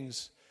done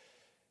things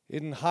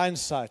in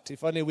hindsight,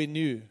 if only we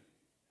knew.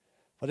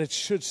 But it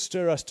should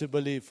stir us to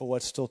believe for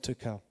what's still to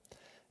come,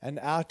 and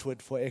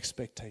outward for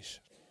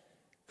expectation.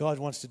 God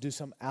wants to do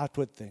some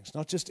outward things,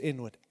 not just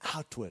inward,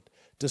 outward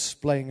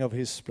displaying of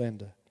His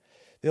splendor.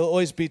 There will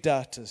always be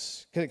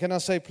doubters. Can I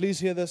say, please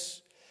hear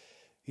this?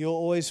 You'll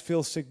always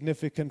feel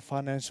significant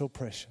financial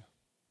pressure.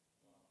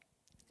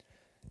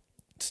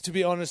 To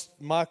be honest,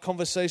 my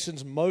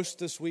conversations most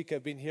this week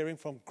have been hearing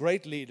from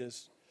great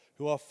leaders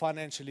who are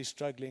financially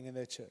struggling in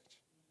their church.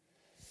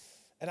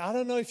 And I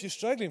don't know if you're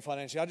struggling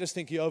financially, I just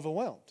think you're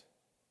overwhelmed.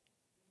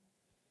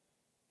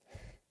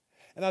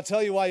 And I'll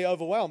tell you why you're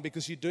overwhelmed,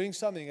 because you're doing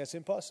something that's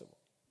impossible.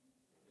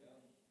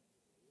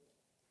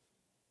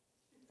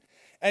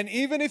 And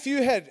even if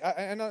you had,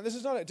 and this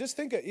is not it, just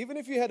think it, even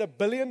if you had $1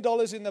 billion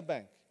in the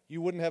bank,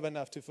 you wouldn't have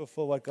enough to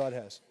fulfill what God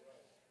has.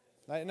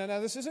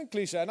 No, this isn't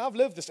cliche, and I've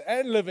lived this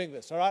and living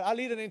this, all right? I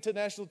lead an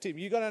international team.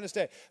 You got to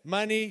understand,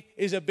 money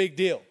is a big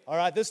deal, all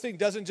right? This thing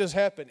doesn't just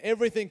happen.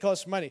 Everything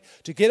costs money.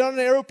 To get on an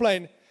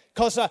airplane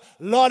costs a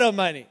lot of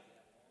money,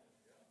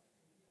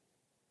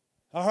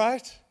 all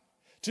right?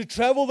 To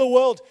travel the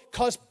world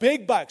costs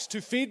big bucks.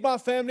 To feed my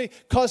family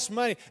costs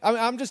money.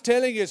 I'm just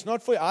telling you, it's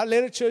not for you. I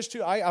led a church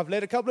too. I've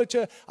led a couple of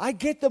churches. I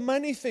get the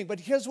money thing, but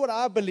here's what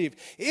I believe.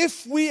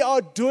 If we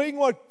are doing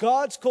what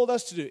God's called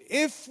us to do,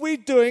 if we're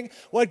doing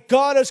what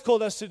God has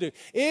called us to do,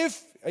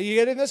 are you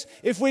getting this?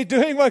 If we're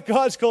doing what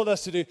God's called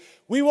us to do,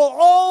 we will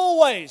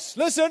always,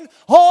 listen,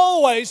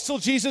 always till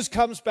Jesus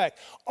comes back,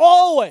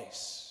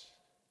 always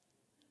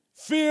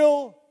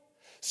feel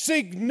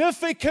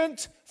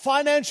significant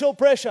financial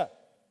pressure.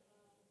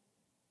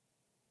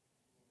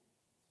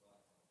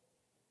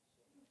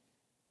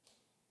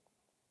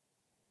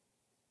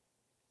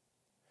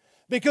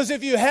 Because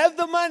if you have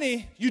the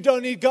money, you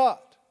don't need God.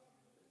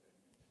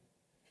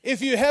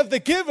 If you have the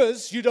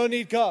givers, you don't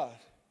need God.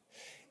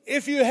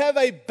 If you have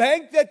a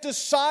bank that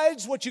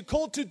decides what you're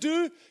called to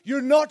do,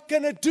 you're not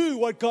going to do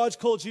what God's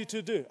called you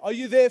to do. Are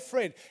you there,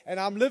 friend? And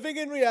I'm living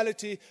in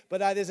reality, but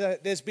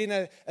there's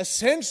been a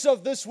sense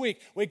of this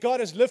week where God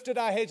has lifted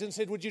our heads and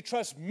said, would you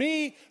trust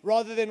me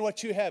rather than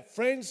what you have?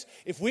 Friends,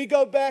 if we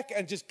go back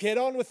and just get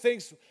on with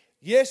things,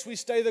 yes, we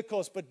stay the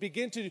course, but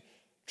begin to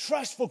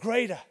trust for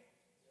greater.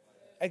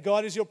 And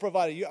God is your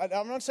provider.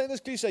 I'm not saying this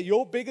cliche.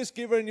 Your biggest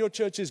giver in your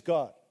church is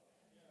God.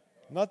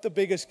 Not the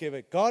biggest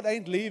giver. God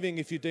ain't leaving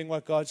if you're doing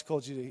what God's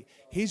called you to do.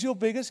 He's your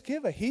biggest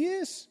giver. He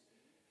is.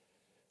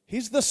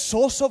 He's the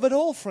source of it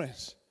all,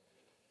 friends.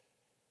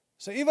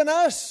 So even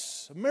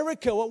us,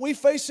 America, what we're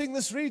facing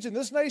this region,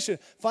 this nation,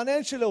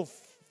 financial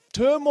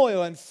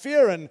turmoil and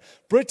fear, and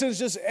Britain's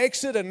just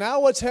exit, and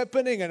now what's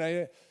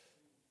happening?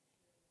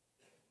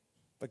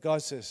 But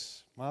God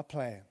says, my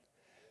plan.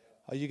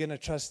 Are you going to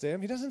trust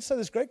them? He doesn't say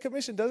this Great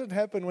Commission doesn't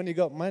happen when you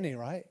got money,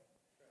 right?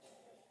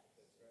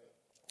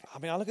 I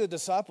mean, I look at the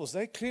disciples.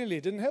 They clearly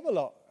didn't have a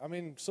lot. I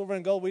mean, silver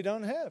and gold we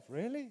don't have.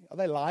 Really? Are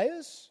they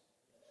liars?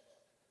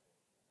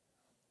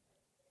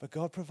 But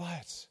God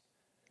provides.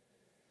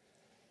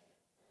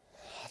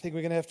 I think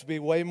we're going to have to be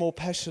way more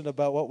passionate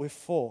about what we're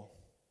for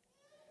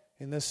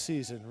in this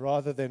season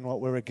rather than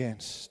what we're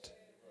against.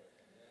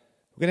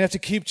 We're going to have to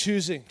keep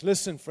choosing.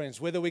 Listen,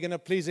 friends, whether we're going to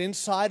please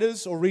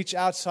insiders or reach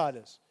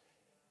outsiders.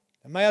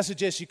 And may I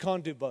suggest you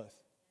can't do both.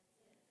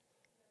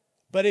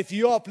 But if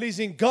you are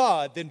pleasing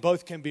God, then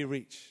both can be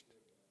reached.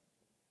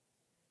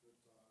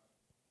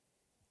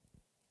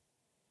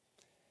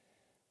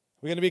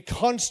 We're going to be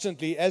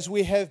constantly, as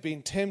we have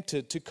been,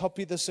 tempted to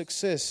copy the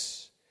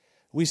success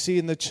we see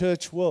in the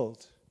church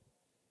world,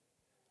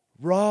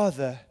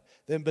 rather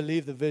than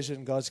believe the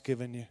vision God's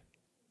given you.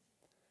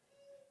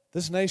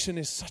 This nation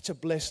is such a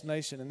blessed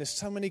nation, and there's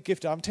so many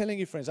gifts. I'm telling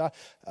you, friends,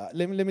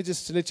 let me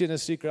just let you in a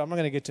secret. I'm not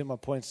going to get to my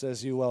points,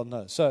 as you well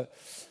know. So,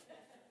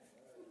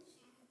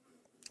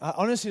 I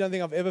honestly don't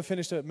think I've ever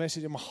finished a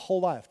message in my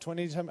whole life.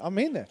 20 times. I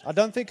mean that. I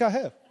don't think I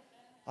have.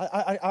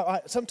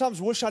 I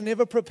sometimes wish I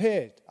never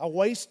prepared. I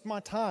waste my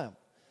time.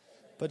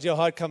 But your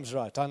heart comes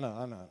right. I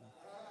know.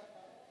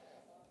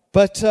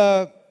 But,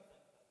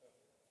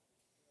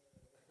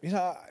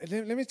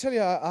 let me tell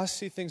you, I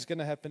see things going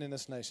to happen in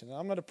this nation.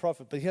 I'm not a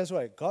prophet, but here's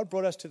why. God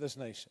brought us to this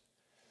nation.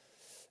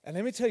 And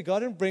let me tell you, God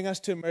didn't bring us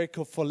to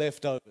America for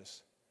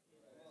leftovers.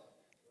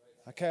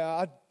 Okay,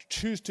 I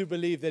choose to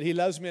believe that He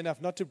loves me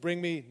enough not to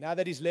bring me, now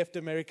that He's left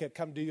America,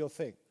 come do your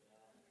thing.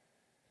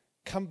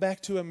 Come back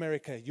to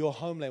America, your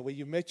homeland, where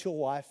you met your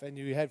wife and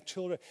you have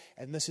children,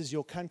 and this is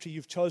your country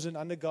you've chosen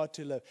under God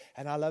to live.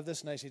 And I love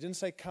this nation. He didn't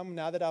say, come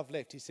now that I've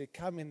left. He said,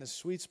 come in the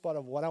sweet spot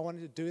of what I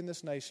wanted to do in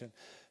this nation,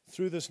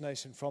 through this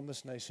nation, from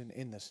this nation,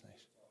 in this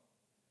nation.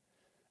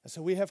 And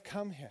so we have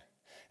come here.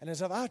 And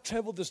as I've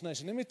traveled this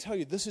nation, let me tell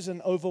you, this is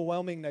an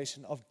overwhelming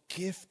nation of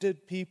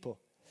gifted people.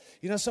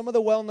 You know, some of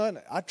the well-known,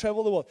 I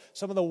travel the world,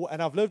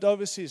 and I've lived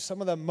overseas,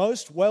 some of the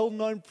most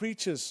well-known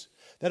preachers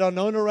that are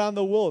known around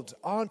the world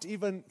aren't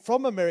even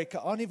from America,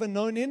 aren't even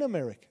known in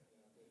America.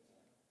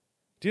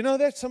 Do you know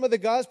that? Some of the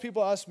guys,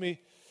 people ask me,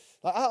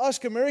 I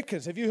ask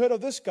Americans, have you heard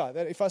of this guy?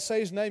 That if I say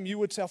his name, you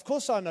would say, of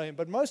course I know him.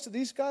 But most of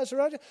these guys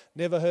around here,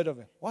 never heard of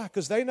him. Why?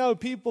 Because they know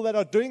people that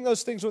are doing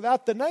those things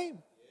without the name.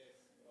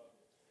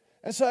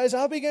 And so as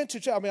I began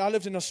to, I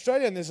lived in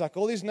Australia, and there's like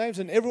all these names,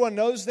 and everyone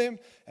knows them.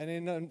 And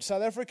in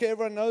South Africa,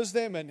 everyone knows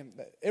them, and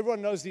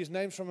everyone knows these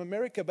names from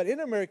America. But in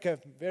America,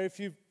 very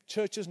few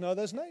churches know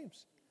those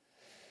names.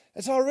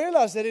 And so I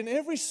realized that in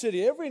every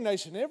city, every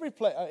nation,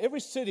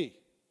 every city,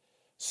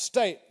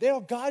 state, there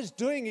are guys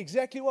doing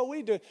exactly what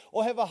we do,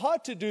 or have a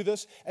heart to do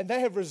this, and they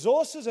have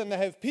resources and they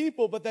have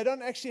people, but they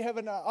don't actually have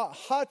a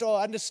heart or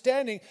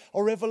understanding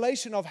or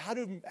revelation of how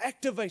to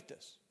activate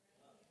this.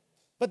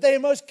 But they are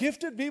the most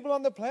gifted people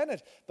on the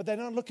planet, but they're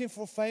not looking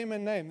for fame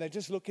and name. They're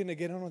just looking to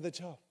get on with the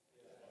job.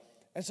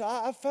 And so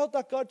I felt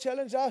like God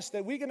challenged us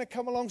that we're going to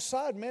come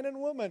alongside men and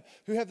women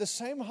who have the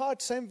same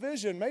heart, same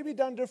vision, maybe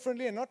done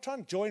differently and not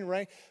trying to join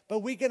rank, but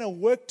we're going to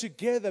work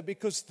together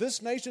because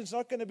this nation's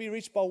not going to be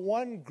reached by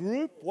one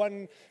group,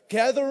 one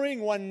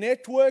gathering, one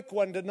network,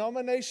 one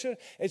denomination.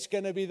 It's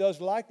going to be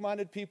those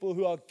like-minded people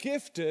who are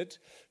gifted,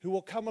 who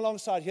will come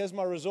alongside. Here's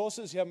my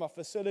resources, here are my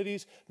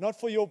facilities, not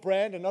for your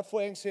brand and not for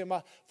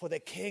NCMI, for the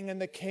King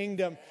and the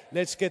kingdom.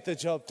 Let's get the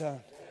job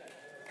done.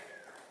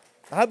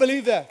 I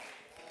believe that.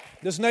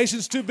 This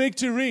nation's too big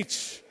to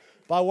reach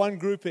by one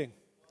grouping.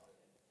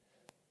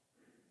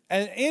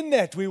 And in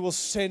that, we will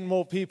send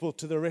more people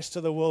to the rest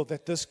of the world,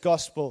 that this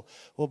gospel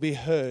will be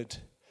heard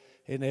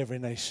in every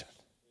nation.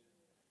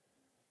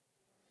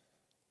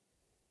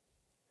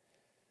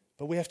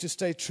 But we have to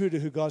stay true to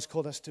who God's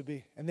called us to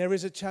be. And there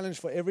is a challenge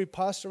for every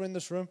pastor in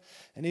this room,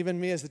 and even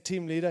me as the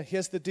team leader.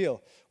 Here's the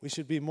deal. We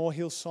should be more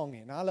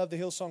Hillsongy. And I love the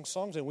Hillsong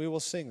songs, and we will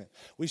sing them.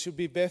 We should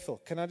be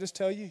Bethel. Can I just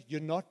tell you,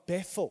 you're not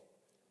Bethel.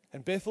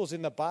 And Bethel's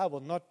in the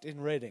Bible, not in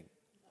Reading.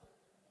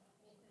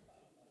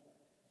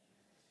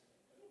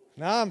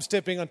 Now I'm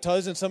stepping on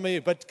toes in some of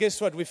you, but guess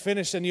what? We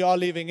finished and you are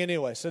leaving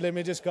anyway, so let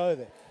me just go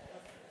there.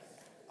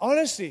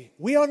 Honestly,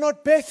 we are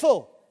not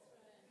Bethel.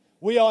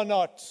 We are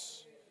not...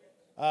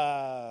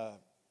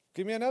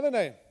 give me another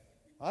name.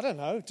 I don't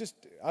know.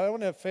 I don't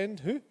want to offend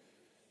who?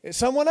 It's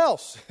someone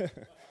else.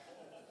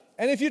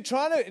 And if you're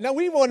trying to... Now,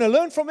 we want to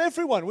learn from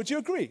everyone. Would you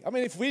agree? I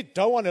mean, if we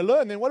don't want to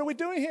learn, then what are we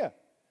doing here?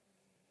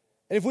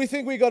 And if we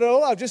think we got it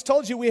all, I've just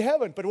told you we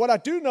haven't. But what I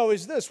do know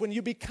is this. When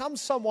you become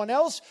someone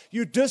else,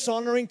 you're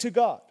dishonoring to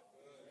God.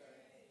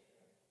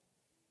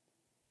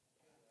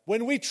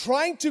 When we're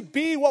trying to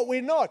be what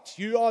we're not,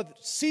 you are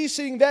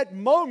ceasing that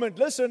moment,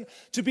 listen,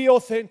 to be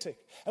authentic.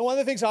 And one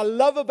of the things I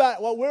love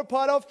about what we're a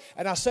part of,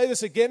 and I say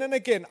this again and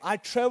again, I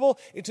travel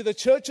into the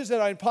churches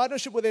that are in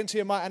partnership with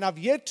NTMI, and I've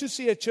yet to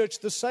see a church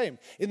the same,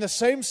 in the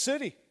same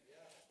city.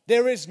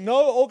 There is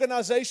no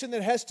organization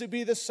that has to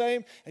be the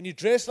same, and you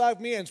dress like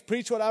me and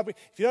preach what I preach.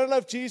 If you don't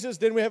love Jesus,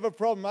 then we have a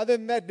problem. Other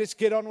than that, let's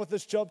get on with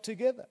this job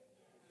together.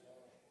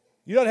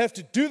 You don't have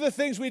to do the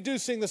things we do,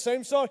 sing the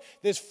same song.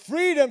 There's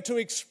freedom to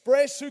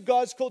express who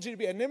God's called you to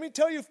be. And let me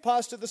tell you,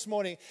 Pastor, this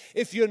morning,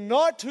 if you're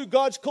not who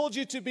God's called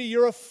you to be,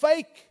 you're a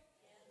fake.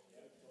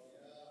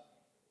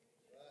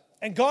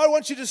 And God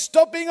wants you to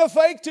stop being a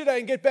fake today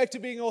and get back to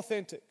being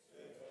authentic.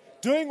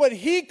 Doing what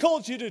He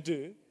called you to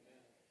do,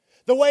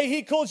 the way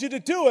He calls you to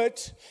do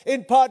it,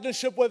 in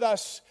partnership with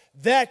us.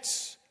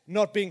 That's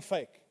not being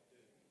fake.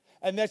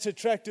 And that's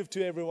attractive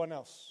to everyone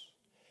else.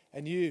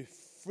 And you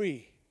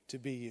free to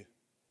be you.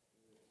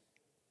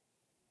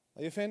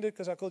 Are you offended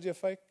because I called you a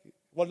fake?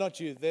 Well, not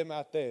you, them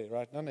out there,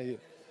 right? None of you.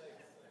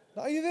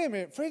 No, are you there,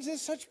 man? Friends,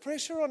 there's such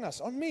pressure on us,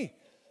 on me.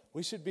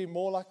 We should be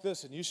more like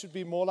this, and you should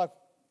be more like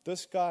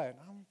this guy. And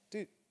I'm,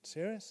 dude,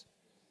 serious?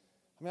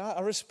 I mean,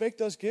 I respect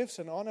those gifts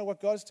and honor what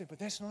God's doing, but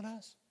that's not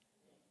us.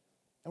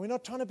 And we're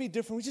not trying to be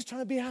different. We're just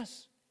trying to be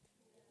us.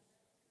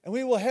 And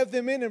we will have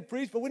them in and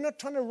preach, but we're not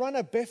trying to run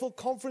a Bethel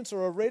conference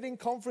or a Reading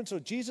conference or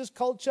Jesus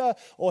Culture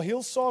or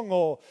Hillsong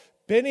or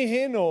Benny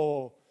Hinn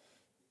or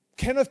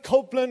Kenneth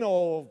Copeland,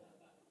 or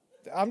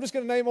I'm just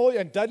going to name all,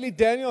 and Dudley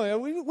Daniel.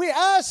 We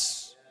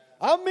us.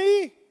 I'm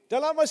me.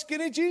 Don't like my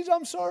skinny jeans?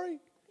 I'm sorry.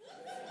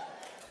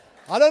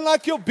 I don't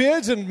like your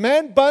beards and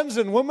man buns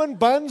and woman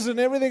buns and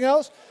everything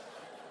else.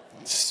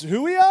 It's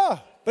who we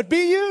are. But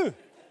be you.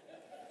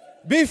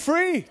 Be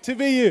free to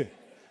be you.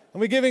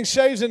 And we're giving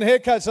shaves and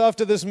haircuts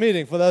after this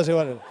meeting for those who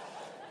want to.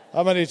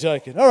 I'm only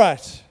joking. All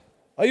right.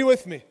 Are you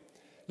with me?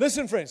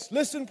 Listen, friends.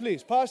 Listen,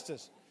 please.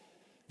 Pastors.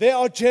 There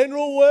are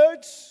general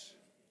words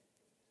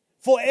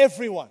for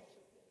everyone.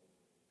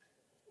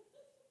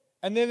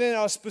 And then there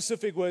are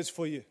specific words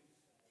for you.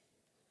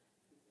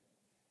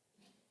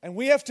 And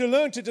we have to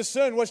learn to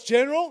discern what's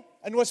general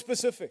and what's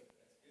specific.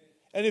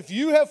 And if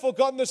you have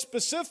forgotten the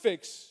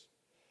specifics,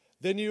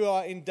 then you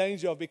are in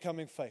danger of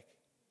becoming fake.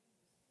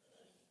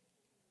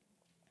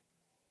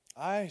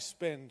 I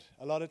spend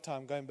a lot of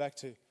time going back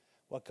to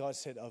what God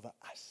said over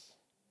us.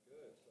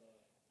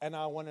 And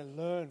I want to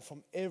learn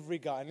from every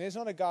guy. And there's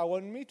not a guy I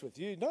won't meet with.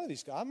 You know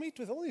these guys. I meet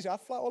with all these guys.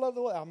 I fly all over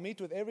the world. I meet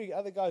with every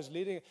other guy who's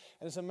leading.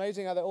 And it's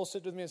amazing how they all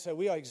sit with me and say,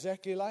 we are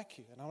exactly like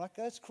you. And I'm like,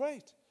 that's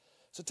great.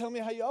 So tell me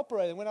how you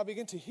operate. And when I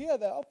begin to hear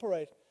they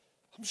operate,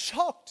 I'm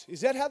shocked.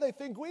 Is that how they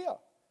think we are?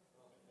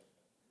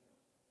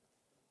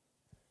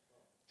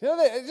 You know,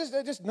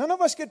 they just none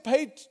of us get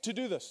paid to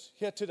do this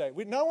here today.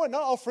 No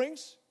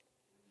offerings.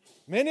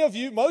 Many of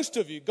you, most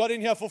of you, got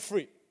in here for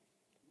free.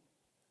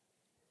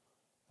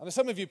 And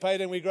some of you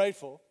paid and we're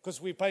grateful because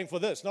we're paying for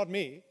this, not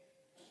me.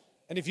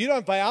 And if you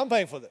don't pay, I'm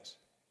paying for this.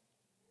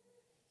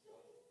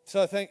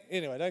 So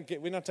anyway,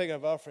 we're not taking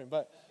up offering,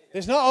 but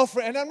there's no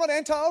offering. And I'm not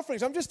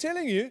anti-offerings. I'm just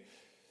telling you,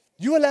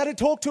 you're allowed to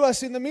talk to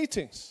us in the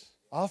meetings.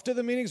 After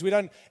the meetings, we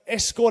don't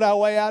escort our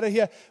way out of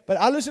here. But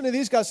I listen to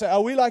these guys say,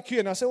 are we like you?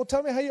 And I say, well,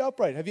 tell me how you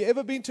operate. Have you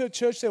ever been to a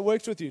church that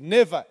works with you?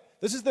 Never.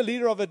 This is the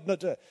leader of it.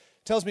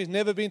 Tells me he's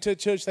never been to a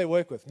church they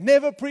work with.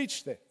 Never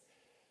preached there.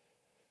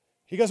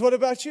 He goes, what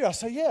about you? I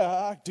say, yeah,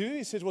 I do.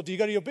 He says, well, do you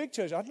go to your big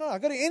church? I don't know. I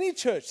go to any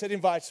church that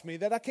invites me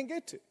that I can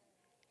get to.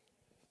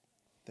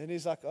 Then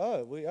he's like,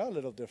 oh, we are a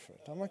little different.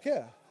 I'm like,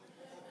 yeah.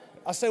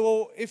 I say,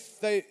 well, if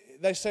they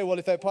say, well,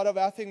 if they're part of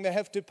our thing, they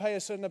have to pay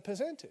a certain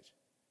percentage.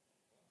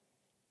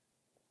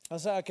 I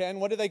say, okay, and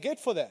what do they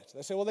get for that?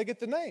 They say, well, they get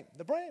the name,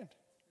 the brand.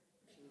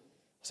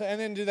 I say, and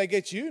then do they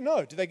get you?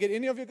 No. Do they get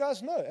any of you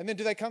guys? No. And then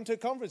do they come to a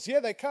conference? Yeah,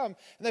 they come,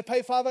 and they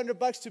pay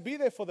 $500 to be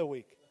there for the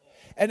week.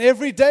 And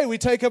every day we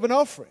take up an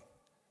offering.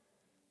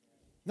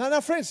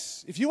 Now,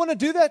 friends, if you want to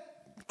do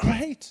that,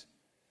 great.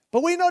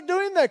 But we're not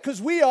doing that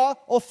because we are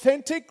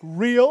authentic,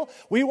 real.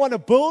 We want to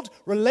build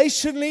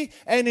relationally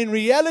and in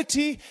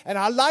reality. And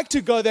I like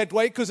to go that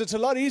way because it's a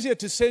lot easier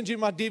to send you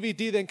my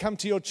DVD than come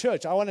to your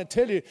church. I want to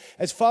tell you,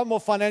 it's far more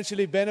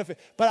financially benefit.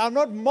 But I'm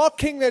not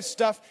mocking that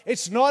stuff.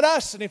 It's not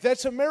us. And if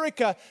that's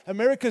America,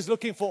 America's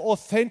looking for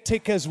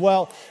authentic as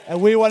well.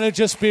 And we want to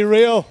just be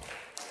real.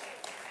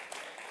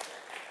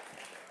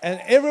 And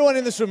everyone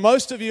in this room,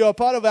 most of you are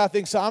part of our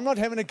thing, so I'm not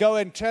having to go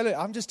and tell it.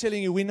 I'm just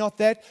telling you, we're not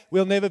that.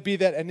 We'll never be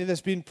that. And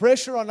there's been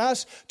pressure on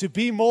us to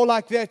be more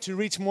like that, to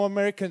reach more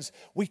Americans.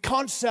 We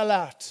can't sell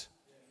out.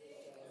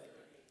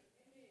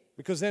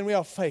 Because then we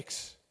are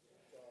fakes.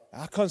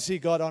 I can't see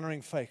God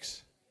honoring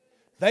fakes.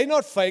 They're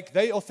not fake.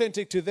 They're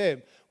authentic to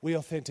them. We're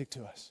authentic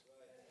to us.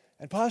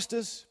 And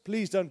pastors,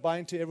 please don't buy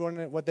into everyone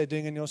what they're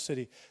doing in your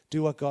city.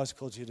 Do what God's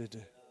called you to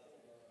do.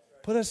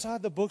 Put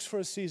aside the books for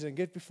a season.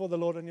 Get before the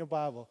Lord in your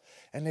Bible.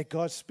 And let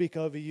God speak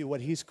over you what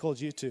He's called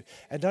you to.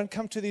 And don't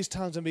come to these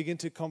towns and begin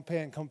to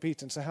compare and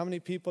compete. And say, how many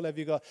people have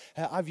you got?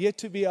 I've yet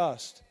to be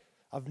asked.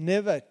 I've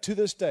never, to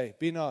this day,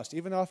 been asked,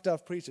 even after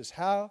I've preached this,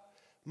 how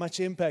much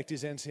impact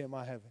is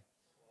NCMI having?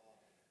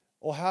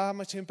 Or how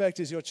much impact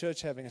is your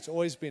church having? It's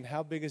always been,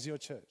 how big is your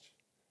church?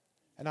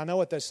 And I know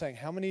what they're saying.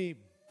 How many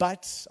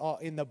butts are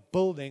in the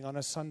building on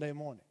a Sunday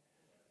morning?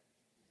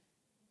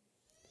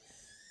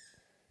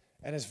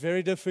 And it's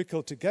very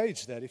difficult to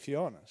gauge that, if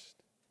you're honest.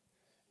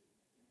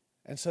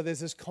 And so there's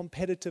this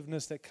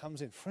competitiveness that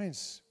comes in.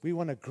 Friends, we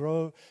want to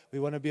grow, we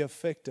want to be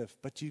effective,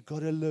 but you've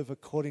got to live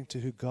according to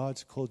who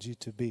God's called you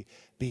to be.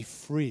 Be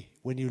free.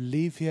 When you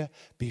leave here,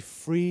 be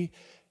free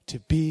to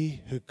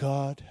be who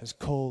God has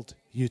called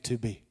you to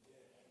be.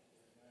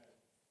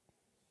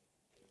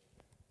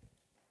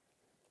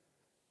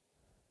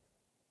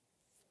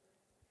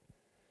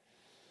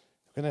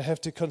 We're going to have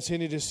to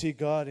continue to see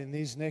God in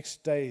these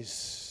next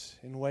days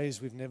in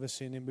ways we've never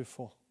seen Him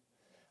before.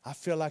 I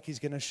feel like He's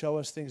going to show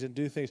us things and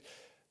do things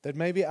that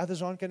maybe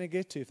others aren't going to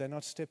get to if they're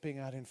not stepping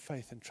out in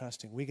faith and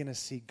trusting. We're going to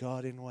see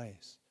God in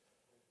ways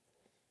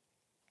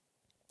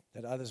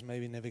that others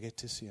maybe never get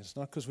to see. It's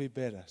not because we're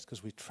better. It's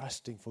because we're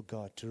trusting for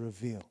God to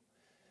reveal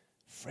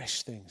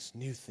fresh things,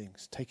 new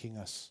things, taking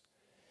us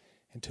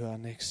into our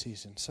next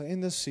season. So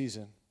in this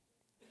season,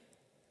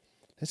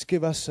 let's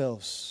give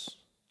ourselves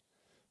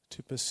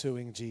to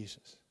pursuing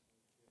Jesus.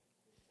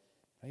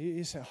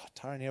 You say, oh,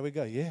 Tyron, here we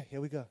go. Yeah, here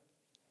we go.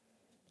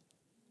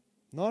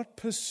 Not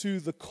pursue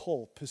the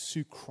call,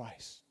 pursue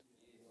Christ.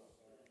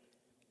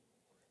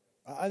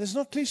 It's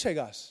not cliche,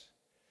 guys.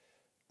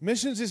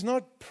 Missions is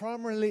not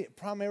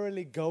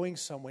primarily going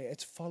somewhere.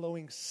 It's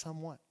following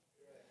someone.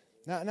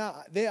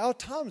 Now, there are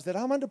times that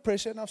I'm under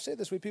pressure, and I've said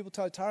this, where people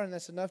tell Tyron,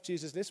 that's enough,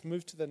 Jesus, let's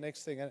move to the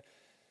next thing. And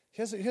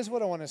here's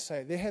what I want to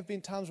say. There have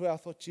been times where I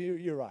thought,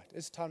 you're right.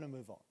 It's time to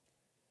move on.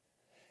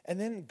 And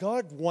then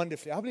God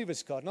wonderfully, I believe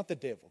it's God, not the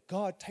devil.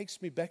 God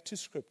takes me back to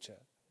Scripture.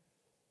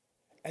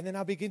 And then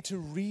I begin to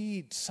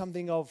read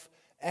something of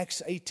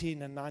Acts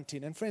 18 and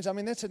 19. And friends, I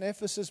mean, that's an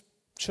Ephesus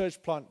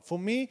church plant. For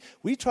me,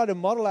 we try to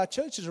model our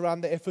churches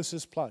around the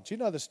Ephesus plant. You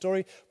know the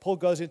story. Paul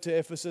goes into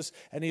Ephesus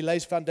and he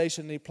lays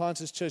foundation and he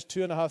plants his church.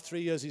 2.5,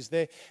 3 years he's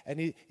there. And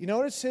you know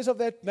what it says of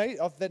that,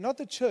 not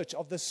the church,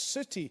 of the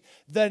city.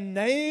 The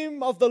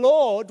name of the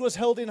Lord was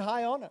held in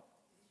high honor.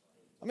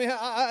 I mean,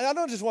 I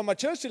don't just want my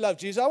church to love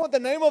Jesus. I want the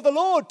name of the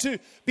Lord to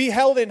be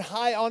held in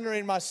high honor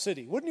in my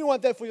city. Wouldn't you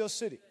want that for your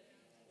city?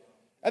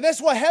 And that's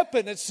what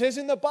happened. It says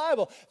in the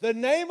Bible, the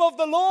name of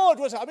the Lord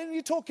was, I mean,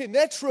 you're talking,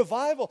 that's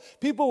revival.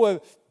 People were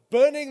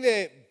burning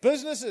their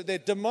businesses, their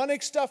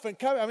demonic stuff, and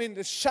coming, I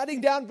mean, shutting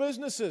down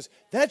businesses.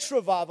 That's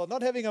revival.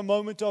 Not having a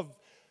moment of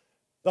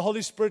the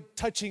Holy Spirit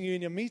touching you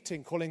in your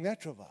meeting, calling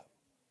that revival.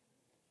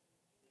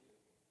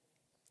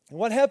 And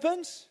what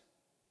happens?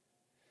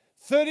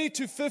 30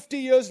 to 50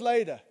 years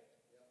later,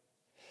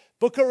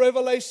 Book of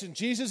Revelation,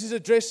 Jesus is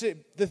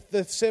addressing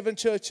the 7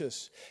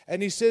 churches.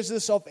 And he says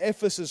this of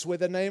Ephesus, where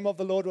the name of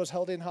the Lord was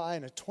held in high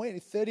honor. 20,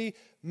 30,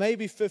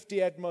 maybe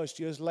 50 at most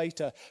years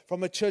later,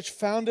 from a church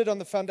founded on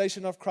the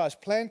foundation of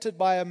Christ, planted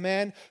by a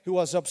man who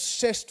was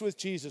obsessed with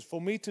Jesus. For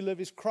me to live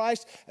is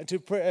Christ, and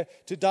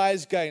to die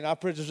is gain. I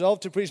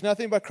resolved to preach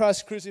nothing but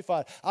Christ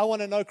crucified. I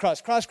want to know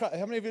Christ. Christ. How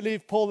many of you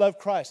believe Paul loved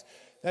Christ?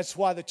 That's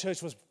why the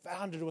church was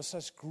founded with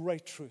such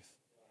great truth.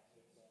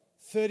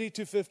 30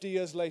 to 50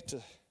 years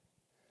later,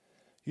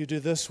 you do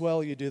this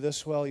well, you do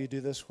this well, you do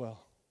this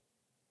well.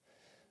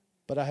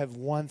 But I have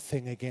one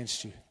thing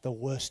against you, the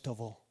worst of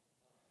all.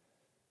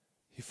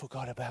 You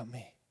forgot about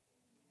me.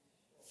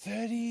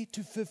 30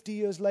 to 50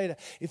 years later,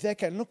 if they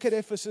can look at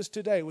Ephesus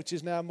today, which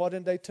is now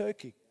modern day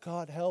Turkey,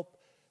 God help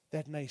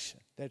that nation,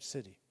 that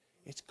city.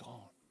 It's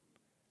gone.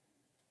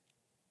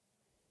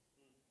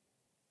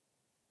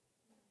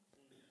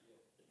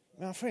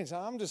 Now, friends,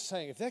 I'm just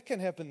saying, if that can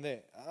happen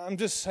there, I'm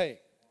just saying,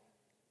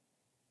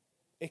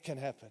 it can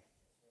happen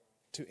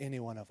to any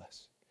one of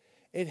us.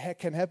 It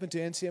can happen to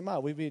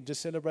NCMI. We've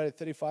just celebrated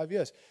 35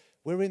 years.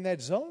 We're in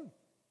that zone.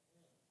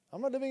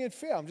 I'm not living in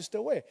fear. I'm just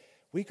aware.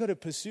 We got to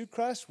pursue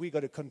Christ. We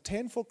got to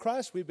contend for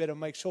Christ. We better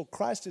make sure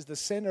Christ is the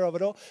center of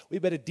it all. We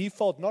better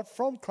default not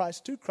from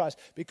Christ to Christ.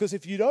 Because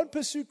if you don't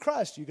pursue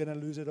Christ, you're going to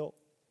lose it all.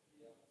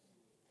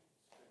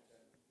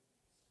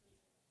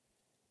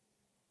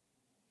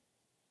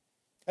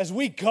 As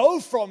we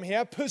go from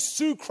here,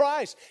 pursue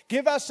Christ.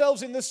 Give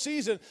ourselves in this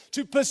season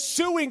to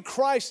pursuing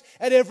Christ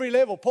at every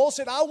level. Paul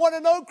said, I want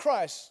to know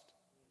Christ.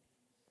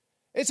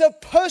 It's a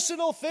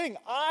personal thing.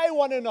 I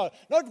want to know.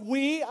 Not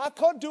we. I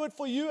can't do it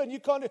for you and you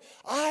can't do it.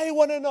 I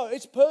want to know.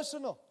 It's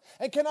personal.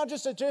 And can I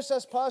just address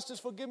us pastors?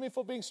 Forgive me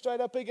for being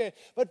straight up again.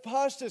 But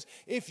pastors,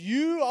 if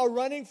you are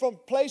running from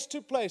place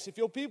to place, if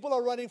your people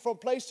are running from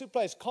place to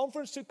place,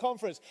 conference to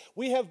conference,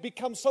 we have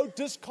become so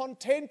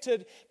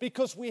discontented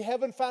because we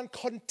haven't found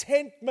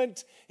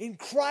contentment in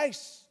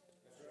Christ.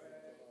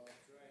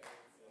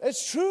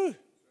 It's true.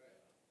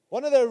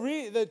 One of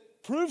the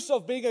proofs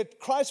of being a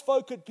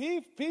Christ-focused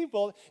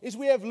people is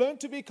we have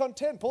learned to be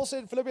content. Paul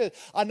said in Philippians,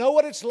 I know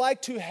what it's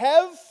like to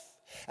have,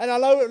 and I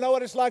know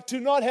what it's like to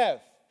not have.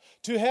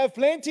 To have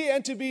plenty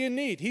and to be in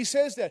need. He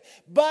says that.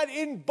 But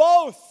in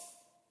both,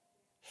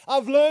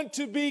 I've learned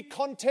to be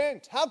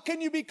content. How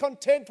can you be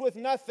content with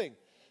nothing?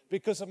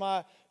 Because of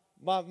my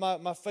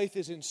faith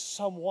is in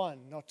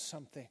someone, not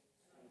something.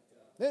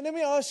 Let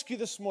me ask you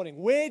this morning,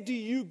 where do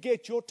you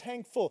get your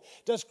tank full?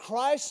 Does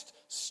Christ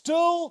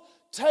still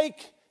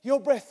take your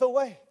breath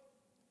away?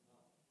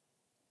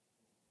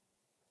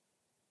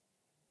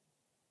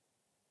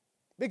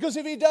 Because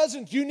if He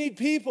doesn't, you need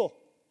people.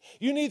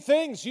 You need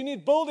things, you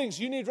need buildings,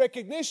 you need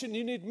recognition,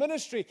 you need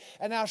ministry.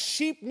 And our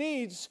sheep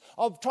needs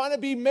are trying to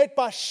be met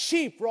by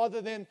sheep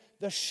rather than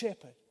the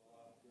shepherd.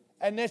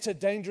 And that's a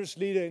dangerous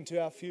leader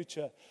into our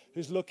future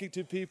who's looking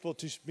to people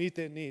to meet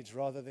their needs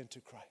rather than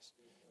to Christ.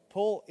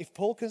 If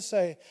Paul can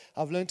say,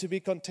 I've learned to be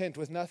content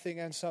with nothing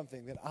and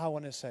something, then I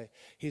want to say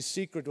his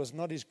secret was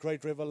not his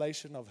great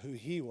revelation of who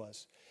he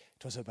was.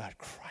 It was about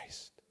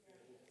Christ.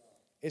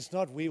 It's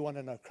not we want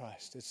to know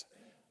Christ. It's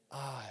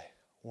I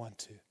want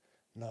to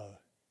know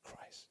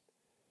Christ.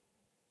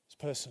 It's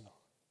personal.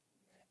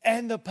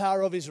 And the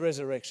power of His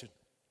resurrection.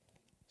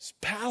 It's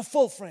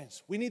powerful,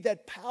 friends. We need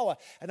that power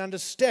and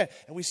understand.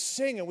 And we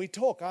sing and we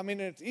talk. I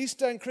mean, at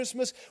Easter and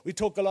Christmas, we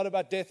talk a lot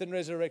about death and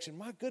resurrection.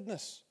 My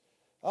goodness.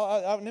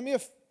 Let me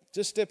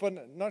just step on,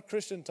 not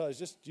Christian toes,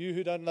 just you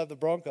who don't love the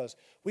Broncos.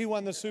 We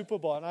won the Super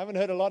Bowl, and I haven't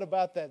heard a lot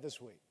about that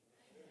this week.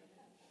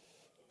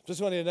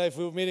 Just wanted to know if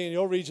we were meeting in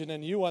your region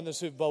and you won the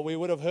Super Bowl, we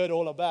would have heard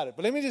all about it.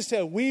 But let me just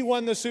tell you, we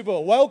won the Super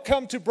Bowl.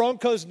 Welcome to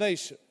Broncos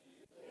Nation.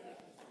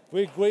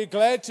 We're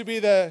glad to be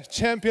the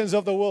champions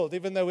of the world,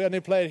 even though we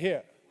only played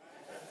here.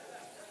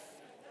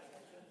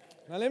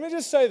 Now, let me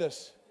just say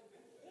this.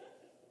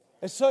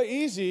 It's so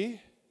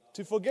easy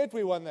to forget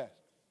we won that.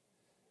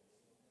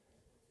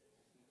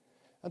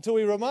 Until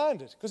we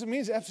remind it, because it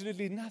means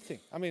absolutely nothing.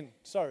 I mean,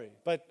 sorry,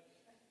 but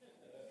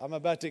I'm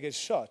about to get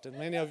shot, and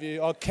many of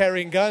you are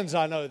carrying guns,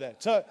 I know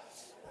that.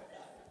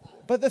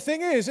 But the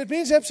thing is, it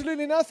means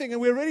absolutely nothing,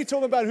 and we're already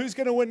talking about who's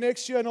going to win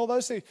next year and all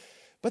those things.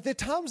 But there are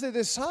times that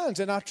there's signs,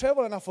 and I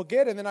travel and I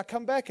forget, and then I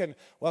come back and,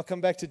 welcome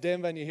back to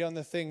Denver, and you hear on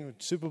the thing,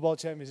 Super Bowl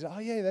champions, oh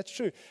yeah, that's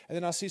true. And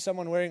then I see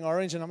someone wearing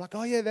orange, and I'm like,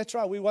 oh yeah, that's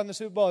right, we won the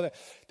Super Bowl.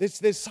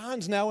 There's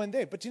signs now and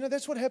then. But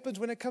that's what happens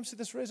when it comes to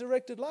this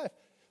resurrected life.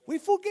 We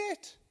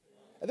forget.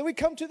 And then we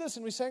come to this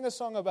and we sang a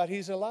song about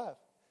He's alive.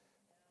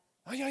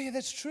 Oh, yeah,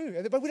 that's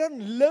true. But we don't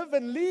live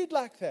and lead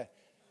like that.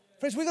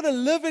 Friends, we've got to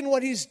live in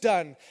what He's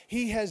done.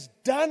 He has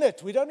done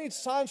it. We don't need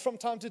signs from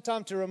time to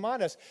time to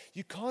remind us.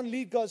 You can't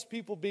lead God's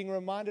people being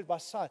reminded by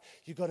signs.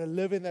 You've got to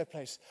live in that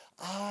place.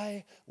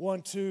 I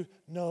want to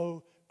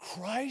know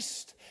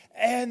Christ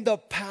and the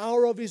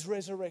power of His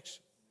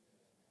resurrection.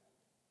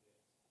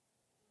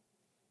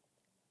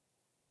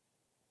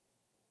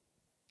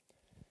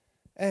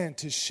 And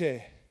to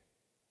share.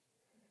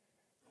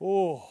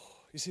 Oh,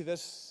 you see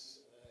this?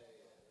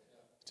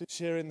 To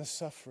share in the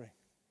suffering.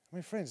 I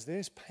mean, friends,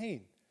 there's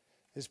pain.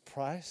 There's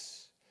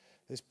price.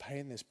 There's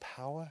pain. There's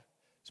power.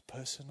 It's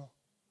personal.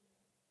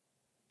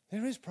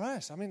 There is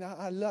price. I mean,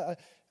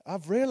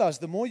 I've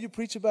realized the more you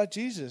preach about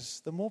Jesus,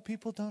 the more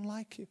people don't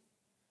like you.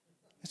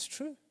 It's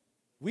true.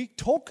 We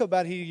talk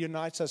about He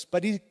unites us,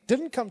 but He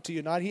didn't come to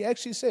unite. He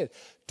actually said,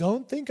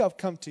 don't think I've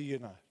come to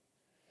unite.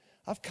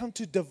 I've come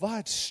to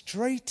divide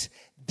straight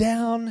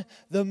down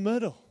the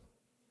middle.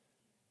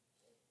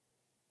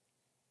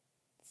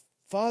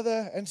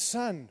 Father and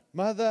son,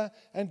 mother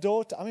and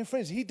daughter. I mean,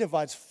 friends, He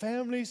divides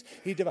families.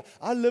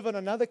 I live in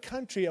another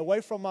country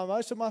away from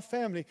most of my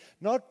family,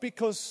 not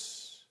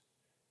because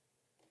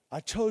I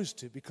chose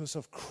to, because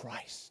of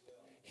Christ.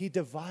 He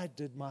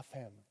divided my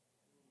family.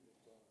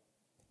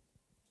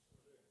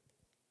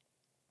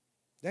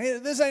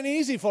 This ain't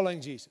easy following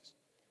Jesus.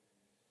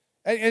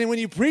 And when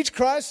you preach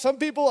Christ, some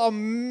people are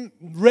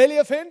really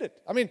offended.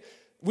 I mean,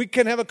 we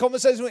can have a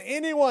conversation with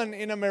anyone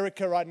in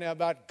America right now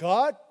about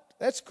God.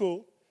 That's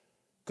cool.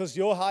 Because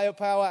your higher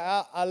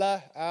power,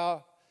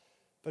 Allah,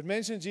 but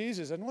mention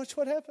Jesus and watch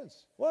what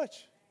happens.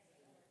 Watch.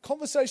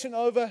 Conversation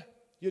over,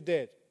 you're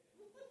dead.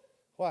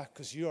 Why?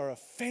 Because you are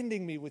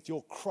offending me with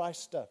your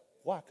Christ stuff.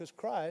 Why? Because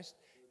Christ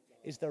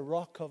is the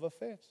rock of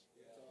offense.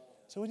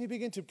 So when you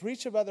begin to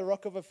preach about the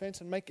rock of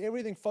offense and make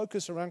everything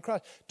focus around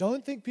Christ,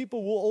 don't think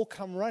people will all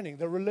come running.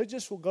 The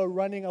religious will go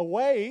running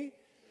away,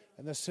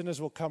 and the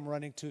sinners will come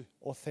running to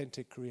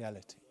authentic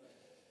reality.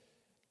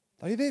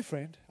 Are you there,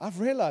 friend? I've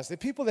realized there are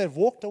people that have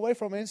walked away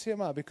from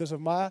NCMI because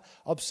of my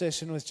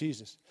obsession with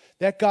Jesus.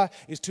 That guy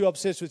is too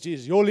obsessed with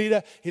Jesus. Your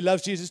leader, he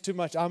loves Jesus too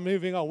much. I'm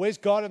moving on. Where's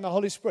God and the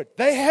Holy Spirit?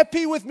 They're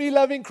happy with me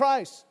loving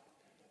Christ.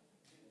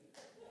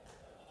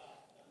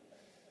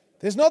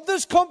 There's not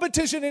this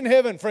competition in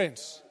heaven,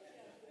 friends.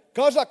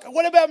 God's like,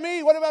 what about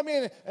me? What about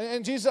me?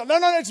 And Jesus said, no,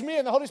 it's me.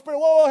 And the Holy Spirit,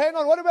 whoa, hang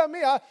on. What about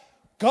me?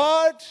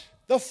 God,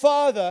 the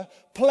Father,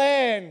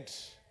 planned.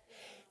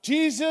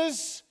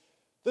 Jesus,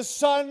 the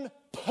Son,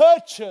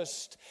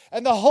 purchased.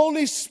 And the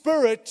Holy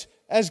Spirit,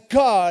 as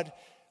God,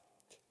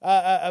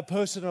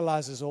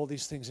 personalizes all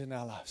these things in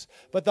our lives.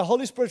 But the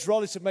Holy Spirit's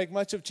role is to make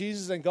much of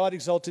Jesus, and God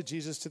exalted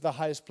Jesus to the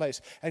highest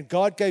place. And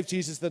God gave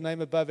Jesus the name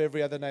above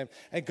every other name.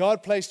 And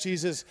God placed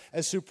Jesus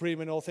as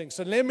supreme in all things.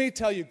 So let me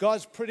tell you,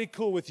 God's pretty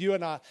cool with you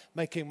and I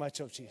making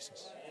much of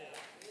Jesus.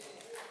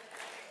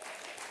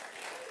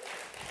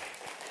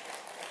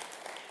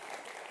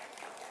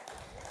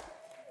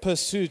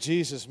 Pursue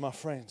Jesus, my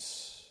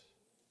friends.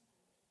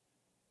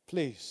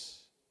 Please.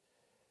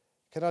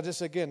 Can I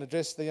just again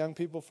address the young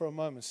people for a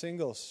moment?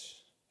 Singles,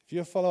 if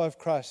you're a follower of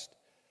Christ,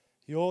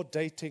 your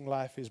dating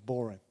life is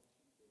boring.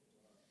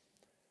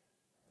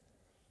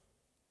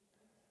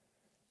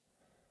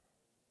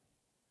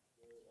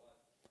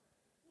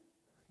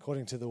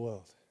 According to the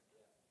world.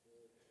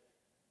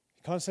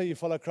 You can't say you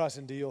follow Christ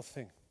and do your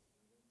thing.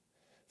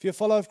 If you're a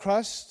follower of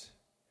Christ,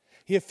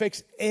 He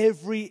affects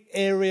every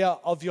area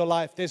of your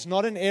life. There's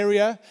not an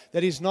area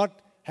that He's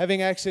not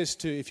having access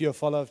to if you're a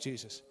follower of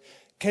Jesus.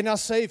 Can I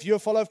say, if you're a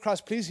follower of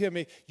Christ, please hear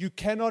me, you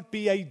cannot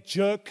be a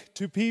jerk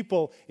to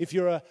people if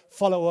you're a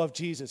follower of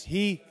Jesus.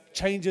 He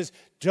changes.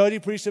 Jody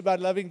preached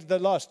about loving the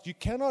lost. You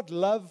cannot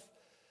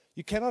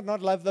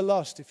not love the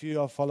lost if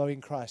you are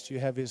following Christ. You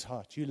have His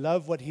heart. You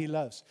love what He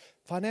loves.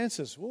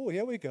 Finances. Oh,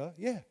 here we go.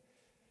 Yeah.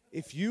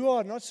 If you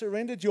are not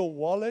surrendered your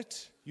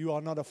wallet, you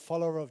are not a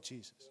follower of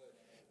Jesus.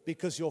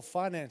 Because your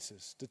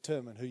finances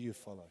determine who you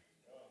follow.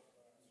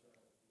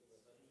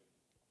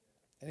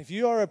 And if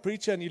you are a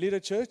preacher and you lead a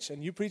church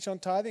and you preach on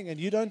tithing and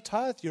you don't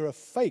tithe, you're a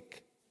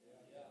fake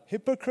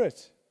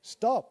hypocrite.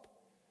 Stop.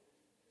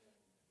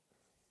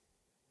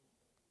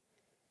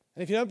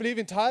 And if you don't believe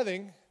in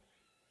tithing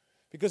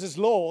because it's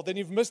law, then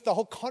you've missed the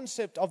whole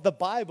concept of the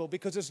Bible,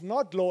 because it's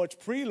not law, it's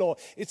pre-law.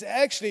 It's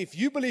actually, if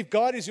you believe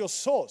God is your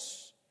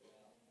source,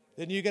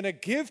 then you're going to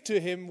give to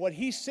Him what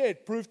He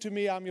said. Prove to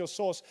me I'm your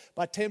source,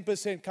 but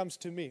 10% comes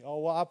to me. Oh,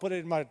 well, I put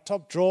it in my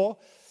top drawer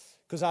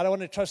because I don't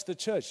want to trust the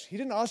church. He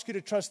didn't ask you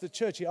to trust the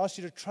church. He asked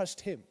you to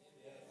trust Him.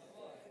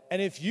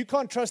 And if you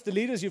can't trust the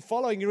leaders you're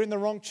following, you're in the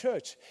wrong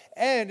church.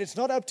 And it's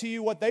not up to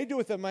you what they do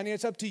with the money.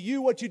 It's up to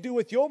you what you do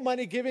with your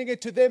money, giving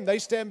it to them. They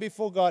stand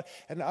before God.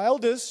 And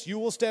elders, you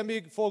will stand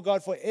before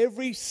God for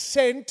every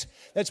cent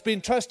that's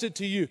been trusted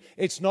to you.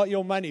 It's not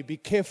your money. Be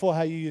careful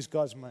how you use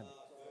God's money.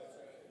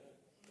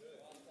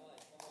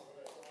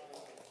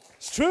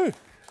 It's true.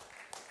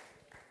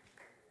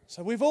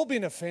 So we've all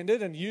been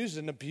offended and used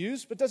and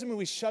abused, but it doesn't mean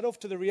we shut off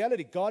to the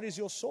reality. God is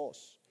your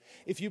source.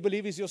 If you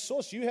believe He's your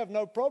source, you have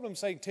no problem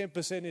saying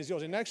 10% is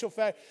yours. In actual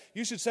fact,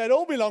 you should say it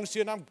all belongs to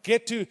you, and I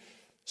get to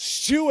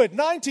steward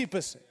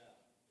 90%.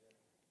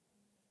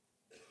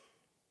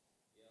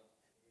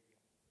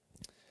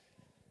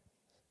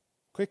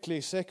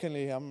 Quickly,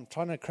 secondly, I'm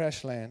trying to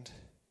crash land.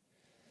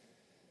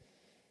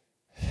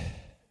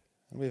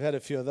 And we've had a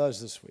few of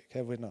those this week,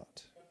 have we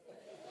not?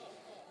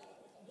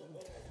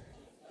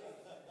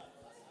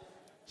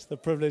 It's the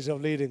privilege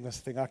of leading this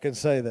thing, I can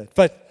say that.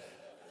 But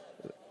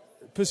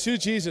pursue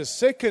Jesus.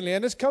 Secondly,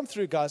 and it's come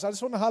through, guys, I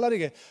just want to highlight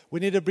again, we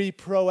need to be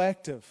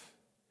proactive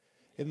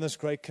in this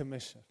Great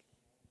Commission.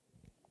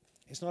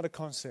 It's not a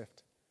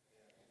concept.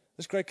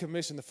 This Great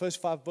Commission, the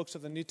first 5 books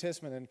of the New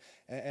Testament,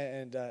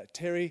 and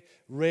Terry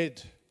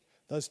read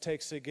those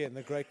texts again,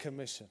 the Great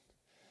Commission.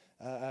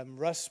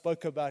 Russ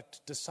spoke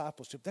about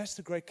discipleship. That's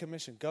the Great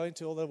Commission. Go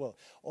into all the world.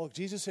 Oh,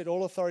 Jesus said,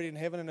 all authority in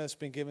heaven and earth has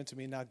been given to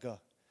me. Now go.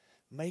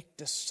 Make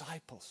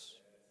disciples.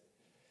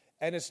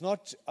 And it's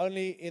not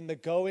only in the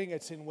going,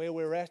 it's in where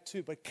we're at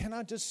too. But can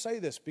I just say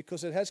this,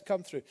 because it has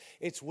come through.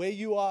 It's where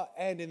you are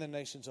and in the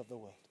nations of the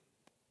world.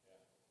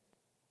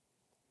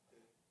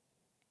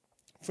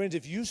 Friends,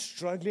 if you're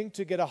struggling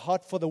to get a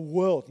heart for the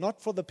world,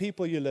 not for the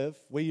people you live,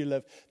 where you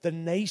live, the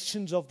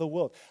nations of the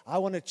world, I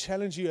want to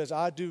challenge you, as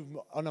I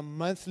do on a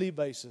monthly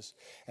basis.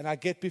 And I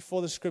get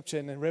before the scripture,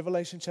 and in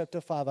Revelation chapter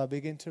 5, I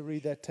begin to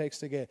read that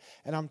text again.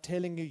 And I'm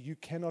telling you, you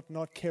cannot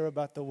not care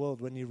about the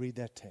world when you read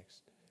that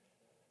text.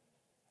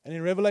 And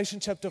in Revelation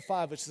chapter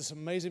 5, it's this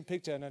amazing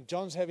picture. And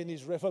John's having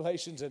these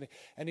revelations, and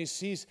he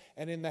sees,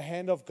 and in the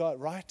hand of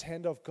God, right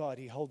hand of God,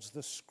 he holds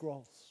the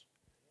scrolls.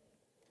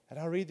 And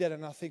I read that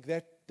and I think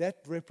that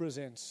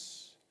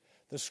represents,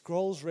 the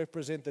scrolls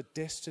represent the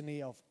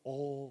destiny of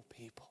all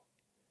people.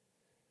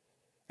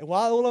 And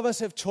while all of us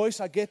have choice,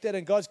 I get that,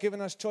 and God's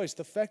given us choice.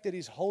 The fact that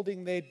He's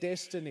holding their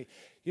destiny.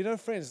 You know,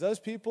 friends, those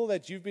people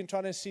that you've been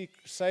trying to see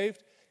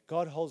saved,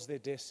 God holds their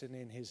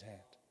destiny in His hand.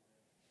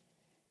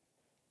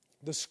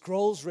 The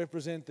scrolls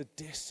represent the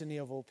destiny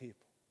of all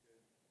people.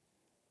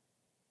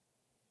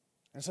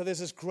 And so there's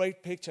this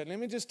great picture. And let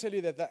me just tell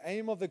you that the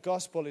aim of the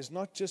gospel is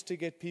not just to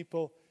get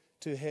people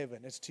to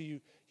heaven. It's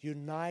to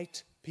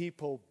unite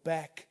people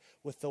back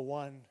with the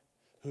one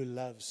who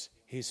loves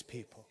His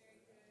people.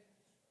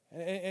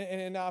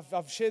 And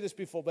I've shared this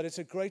before, but it's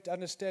a great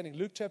understanding.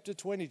 Luke chapter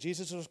 20,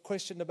 Jesus was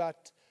questioned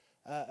about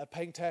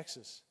paying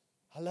taxes.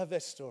 I love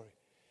that story.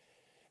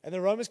 And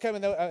the Romans came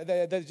and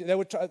they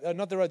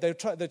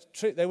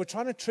were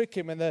trying to trick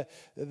him, and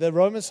the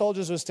Roman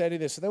soldiers were standing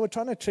there. So they were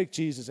trying to trick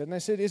Jesus, and they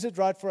said, "Is it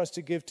right for us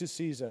to give to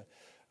Caesar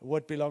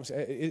what belongs?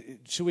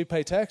 Should we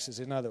pay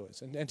taxes?" In other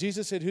words, and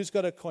Jesus said, "Who's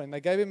got a coin?"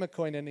 They gave him a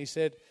coin, and he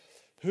said,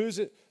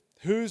 "Whose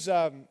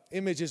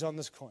image is on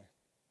this coin?"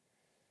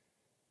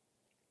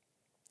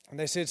 And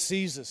they said,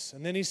 "Caesar's."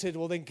 And then he said,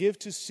 "Well, then give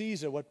to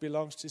Caesar what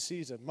belongs to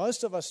Caesar."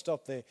 Most of us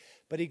stop there,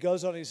 but he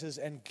goes on. He says,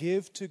 "And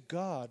give to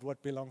God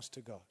what belongs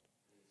to God."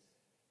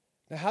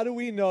 Now, how do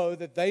we know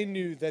that they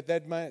knew that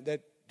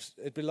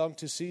it belonged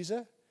to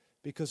Caesar?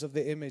 Because of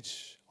the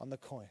image on the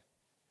coin.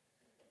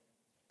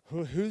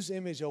 Whose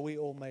image are we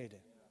all made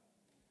in?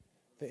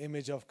 The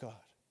image of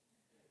God.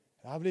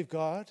 And I believe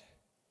God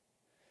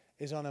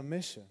is on a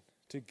mission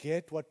to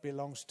get what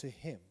belongs to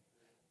Him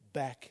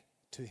back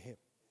to Him.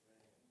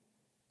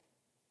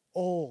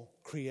 All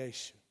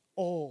creation,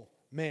 all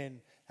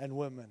men and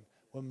women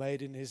were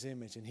made in His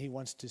image, and He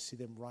wants to see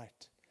them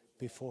right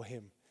before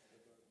Him.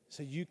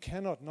 So you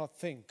cannot not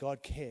think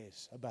God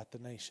cares about the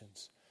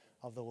nations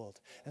of the world.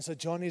 And so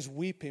John is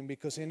weeping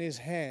because in his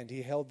hand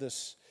he held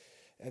this,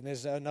 and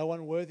there's no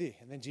one worthy.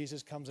 And then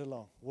Jesus comes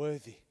along,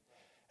 worthy,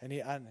 and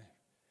the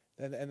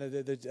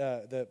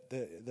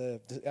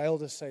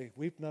elders say,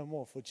 "Weep no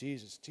more for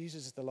Jesus."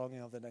 Jesus is the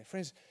longing of the nation.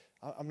 Friends,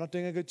 I'm not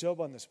doing a good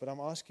job on this, but I'm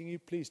asking you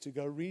please to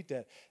go read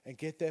that and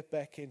get that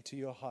back into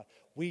your heart.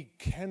 We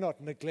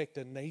cannot neglect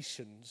the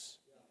nations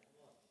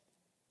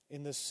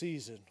in this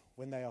season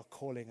when they are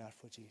calling out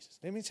for Jesus.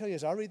 Let me tell you,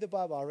 as I read the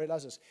Bible, I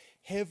realize this.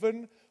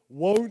 Heaven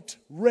won't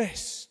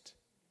rest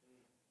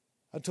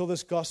until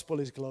this gospel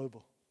is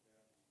global.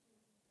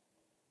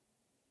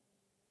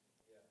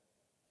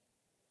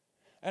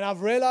 And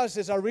I've realized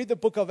as I read the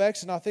book of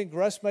Acts, and I think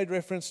Russ made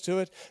reference to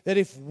it, that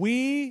if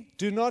we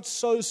do not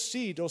sow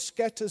seed or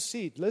scatter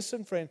seed,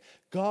 listen, friend,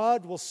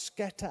 God will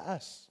scatter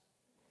us.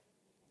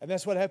 And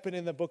that's what happened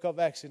in the book of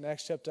Acts, in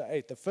Acts chapter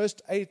 8. The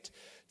first 8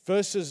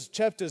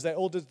 chapters, they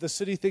all did the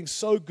city thing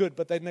so good,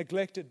 but they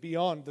neglected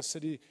beyond the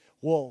city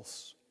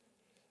walls.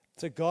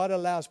 So God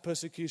allows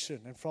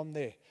persecution, and from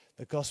there,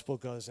 the gospel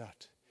goes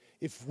out.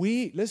 If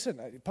we,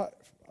 listen,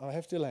 I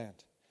have to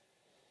land.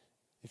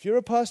 If you're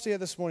a pastor here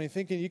this morning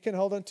thinking you can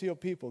hold on to your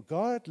people,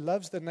 God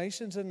loves the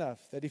nations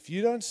enough that if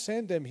you don't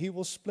send them, He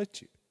will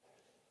split you.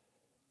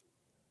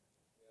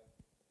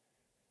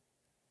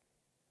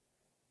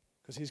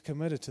 Because He's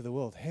committed to the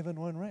world. Heaven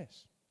won't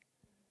rest.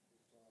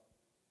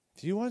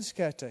 If you won't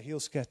scatter,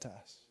 He'll scatter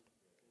us.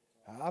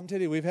 I'm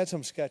telling you, we've had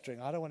some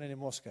scattering. I don't want any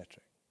more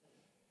scattering.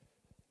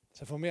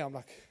 So for me, I'm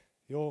like,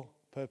 your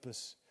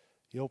purpose,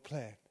 your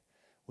plan,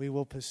 we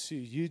will pursue.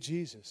 You,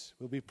 Jesus,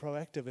 will be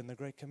proactive in the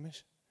Great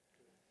Commission.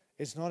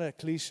 It's not a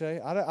cliche.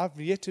 I've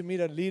yet to meet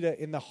a leader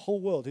in the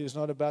whole world who's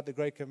not about the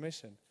Great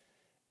Commission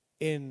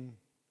in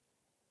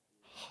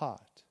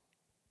heart,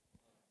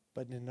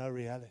 but in no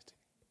reality.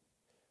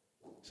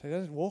 So he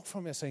doesn't walk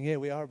from here saying, yeah,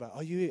 we are about.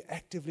 Are you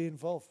actively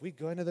involved? We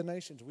go into the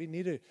nations. We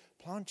need to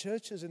plant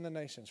churches in the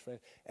nations,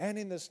 friend, and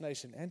in this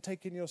nation, and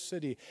take in your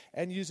city,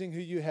 and using who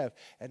you have,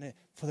 and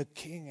for the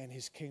King and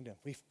His kingdom.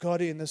 We've got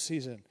to, in this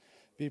season,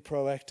 be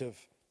proactive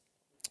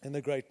in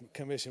the Great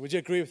Commission. Would you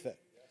agree with that?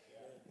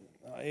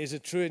 Is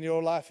it true in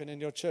your life and in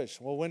your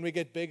church? Well, when we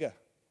get bigger,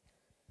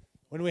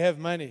 when we have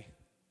money,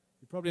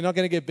 you're probably not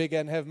going to get bigger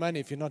and have money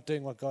if you're not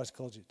doing what God's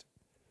called you to.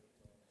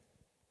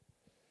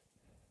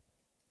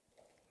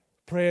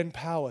 Prayer and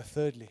power,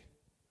 thirdly.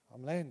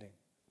 I'm landing.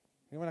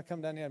 When I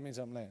come down here, it means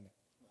I'm landing.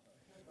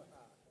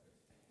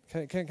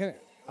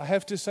 I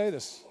have to say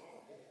this.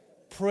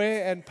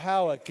 Prayer and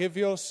power. Give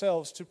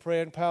yourselves to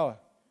prayer and power.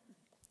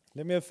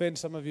 Let me offend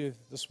some of you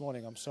this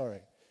morning. I'm sorry.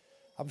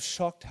 I'm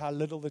shocked how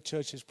little the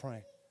church is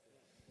praying.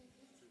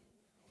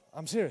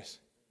 I'm serious.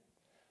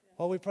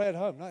 Well, we pray at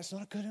home. No, it's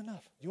not good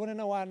enough. You want to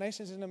know why our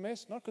nation's in a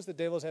mess? Not because the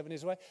devil's having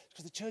his way. It's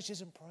because the church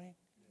isn't praying.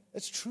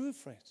 It's true,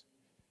 friends.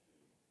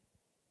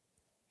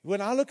 When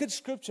I look at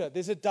Scripture,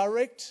 there's a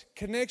direct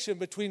connection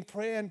between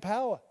prayer and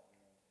power.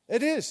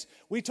 It is.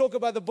 We talk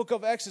about the book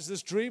of Acts as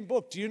this dream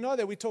book. Do you know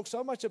that we talk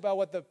so much about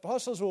what the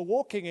apostles were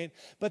walking in,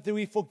 but that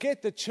we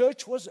forget the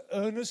church was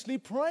earnestly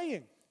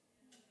praying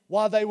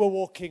while they were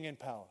walking in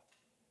power.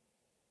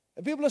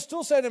 And people are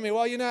still saying to me,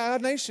 well, you know, our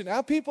nation,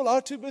 our people are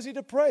too busy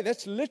to pray.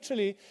 That's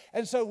literally,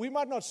 and so we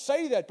might not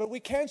say that, but we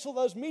cancel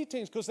those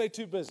meetings because they're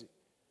too busy.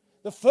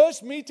 The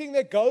first meeting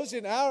that goes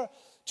in our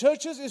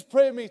churches is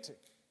prayer meeting.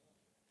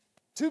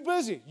 Too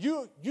busy.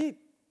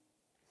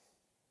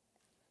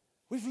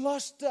 We've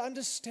lost the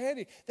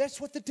understanding.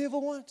 That's what the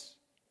devil wants.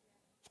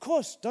 Of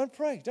course, don't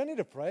pray. Don't need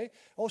to pray.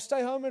 Or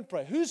stay home and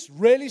pray. Who's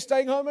really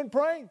staying home and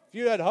praying? If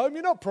you're at home,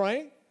 you're not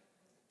praying.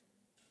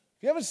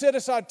 If you haven't set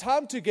aside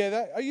time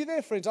together, are you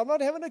there, friends? I'm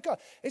not having a go.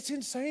 It's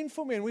insane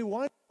for me, and we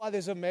wonder why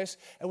there's a mess,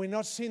 and we're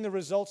not seeing the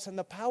results and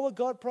the power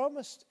God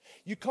promised.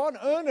 You can't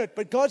earn it,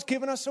 but God's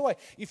given us away.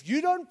 If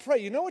you don't pray,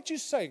 you know what you're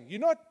saying? You're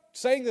not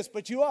saying this,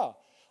 but you are.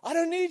 I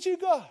don't need you,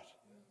 God.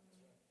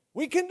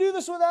 We can do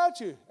this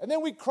without you. And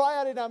then we cry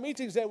out in our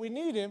meetings that we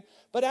need Him,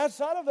 but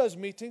outside of those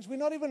meetings, we're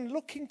not even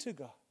looking to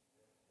God.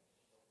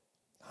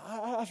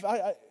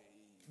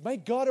 May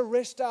God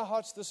arrest our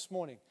hearts this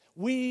morning.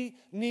 We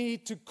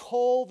need to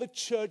call the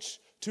church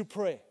to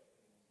prayer.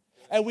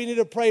 And we need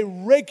to pray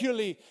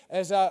regularly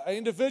as our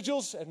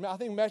individuals, and I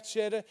think Matt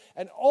shared it,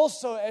 and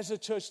also as a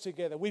church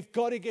together. We've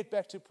got to get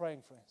back to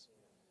praying, friends.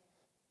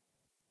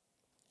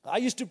 I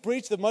used to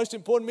preach the most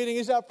important meeting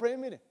is our prayer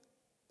meeting.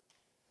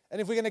 And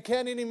if we're going to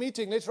can any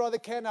meeting, let's rather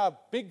can our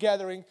big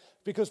gathering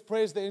because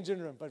prayer is the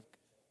engine room. But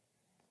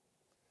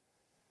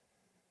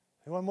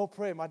one more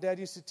prayer. My dad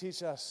used to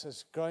teach us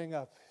as growing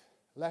up,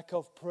 lack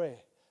of prayer,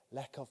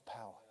 lack of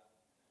power.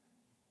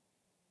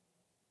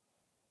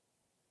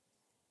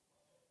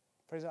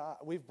 Praise God,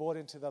 we've bought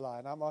into the lie,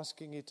 and I'm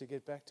asking you to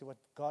get back to what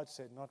God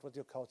said, not what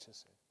your culture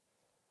said.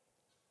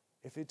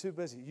 If you're too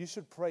busy, you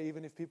should pray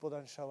even if people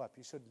don't show up.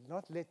 You should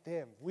not let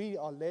them. We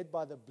are led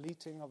by the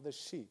bleating of the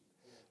sheep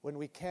when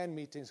we can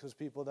meetings because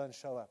people don't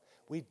show up.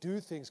 We do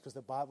things because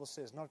the Bible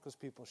says, not because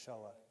people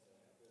show up.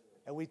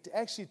 And we're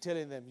actually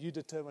telling them, you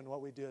determine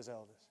what we do as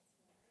elders.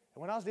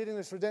 And when I was leading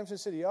this Redemption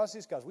City, I asked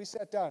these guys, we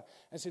sat down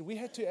and said, we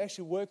had to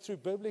actually work through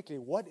biblically.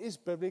 What is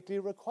biblically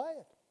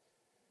required?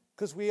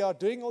 Because we are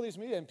doing all these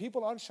meetings and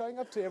people aren't showing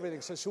up to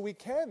everything. So should we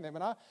can them?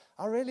 And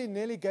I really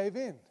nearly gave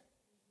in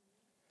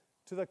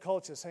to the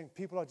culture saying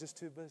people are just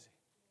too busy.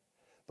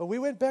 But we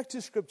went back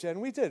to Scripture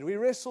and we did. We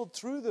wrestled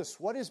through this.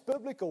 What is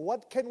biblical?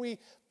 What can we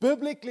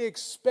biblically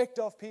expect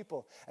of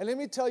people? And let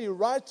me tell you,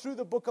 right through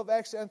the book of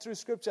Acts and through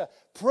Scripture,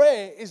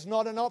 prayer is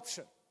not an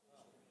option.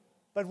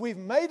 But we've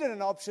made it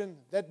an option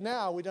that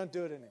now we don't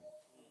do it anymore.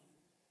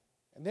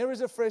 And there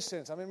is a fresh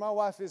sense. I mean, my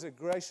wife is a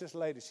gracious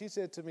lady. She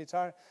said to me,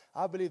 Tyron,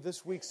 I believe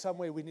this week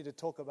somewhere we need to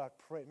talk about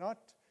prayer. Not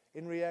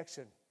in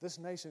reaction. This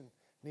nation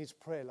needs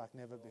prayer like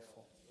never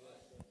before.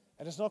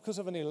 And it's not because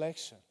of an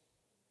election.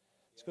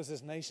 It's because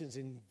this nation's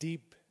in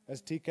deep,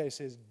 as TK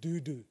says,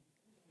 doo-doo.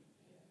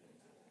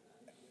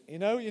 You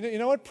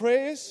know what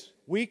prayer is?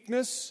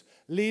 Weakness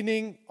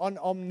leaning on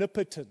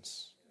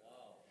omnipotence.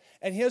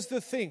 And here's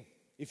the thing.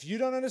 If you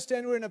don't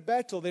understand we're in a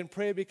battle, then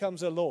prayer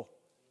becomes a law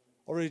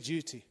or a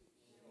duty.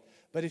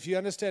 But if you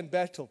understand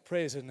battle,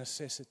 prayer is a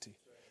necessity.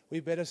 We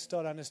better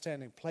start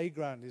understanding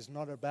playground is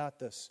not about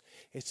this.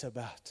 It's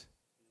about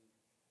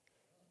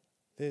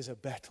there's a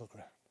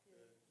battleground.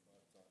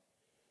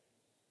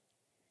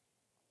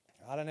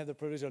 I don't have the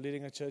privilege of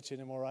leading a church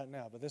anymore right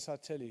now, but this I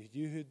tell you,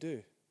 you who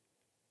do,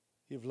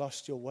 you've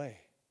lost your way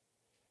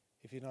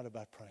if you're not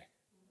about praying.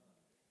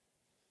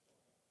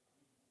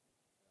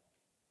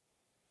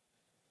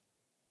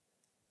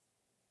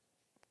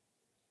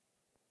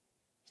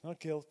 It's not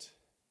guilt.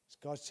 It's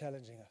God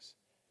challenging us.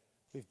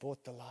 We've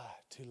bought the lie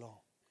too long.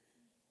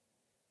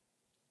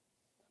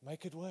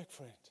 Make it work,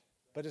 friend.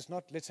 But it's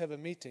not, let's have a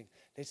meeting.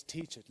 Let's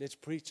teach it. Let's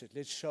preach it.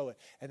 Let's show it.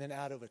 And then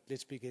out of it,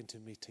 let's begin to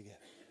meet together.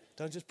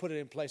 Don't just put it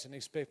in place and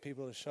expect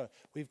people to show.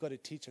 We've got to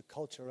teach a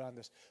culture around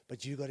this.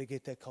 But you've got to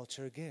get that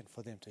culture again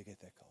for them to get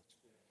that culture.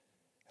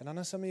 And I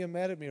know some of you are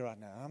mad at me right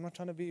now. I'm not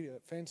trying to be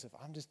offensive.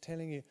 I'm just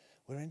telling you,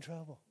 we're in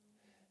trouble.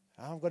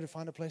 I've got to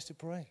find a place to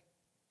pray.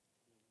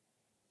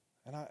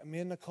 And me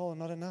and Nicole are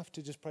not enough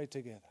to just pray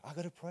together. I've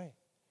got to pray.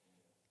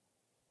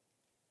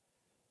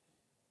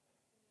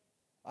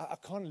 I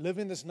can't live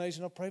in this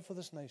nation or pray for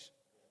this nation.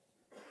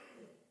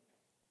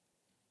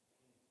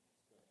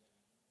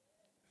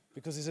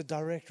 Because there's a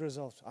direct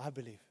result, I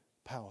believe,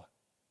 power.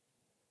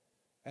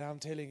 And I'm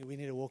telling you, we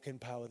need to walk in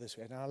power this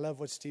way. And I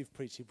love what Steve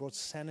preached. He brought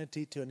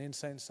sanity to an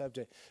insane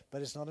subject.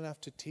 But it's not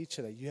enough to teach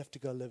it. You have to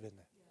go live in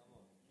it.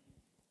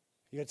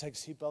 You got to take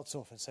seatbelts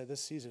off and say,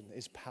 this season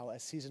is power, a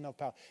season of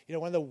power. You know,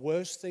 one of the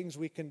worst things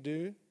we can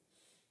do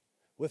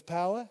with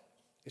power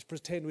is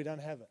pretend we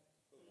don't have it.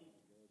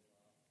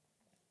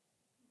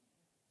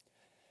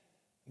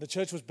 The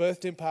church was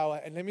birthed in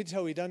power, and let me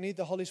tell you, we don't need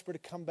the Holy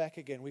Spirit to come back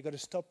again. We've got to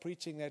stop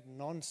preaching that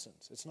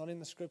nonsense. It's not in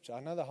the Scripture.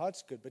 I know the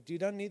heart's good, but you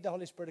don't need the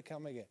Holy Spirit to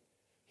come again.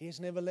 He has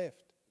never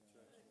left.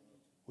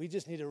 We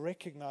just need to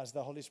recognize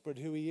the Holy Spirit,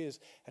 who He is,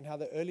 and how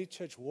the early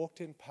church walked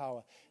in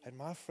power. And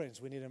my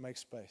friends, we need to make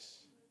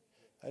space.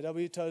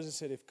 A.W. Tozer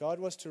said, if God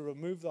was to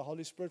remove the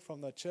Holy Spirit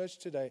from the church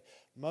today,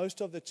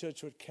 most of the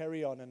church would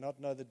carry on and not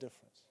know the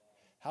difference.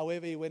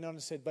 However, he went on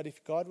and said, but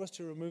if God was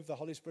to remove the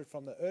Holy Spirit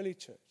from the early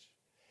church,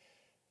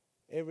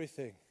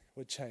 everything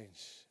would change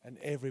and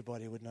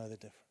everybody would know the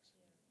difference.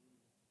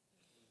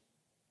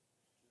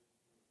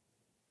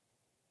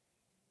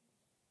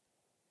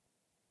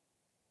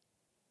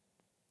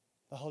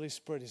 The Holy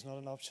Spirit is not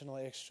an optional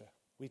extra.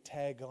 We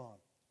tag on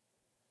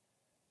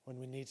when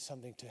we need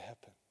something to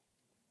happen.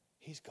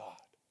 He's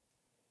God.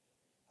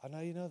 I know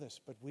you know this,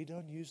 but we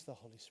don't use the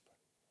Holy Spirit.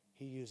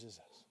 He uses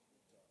us.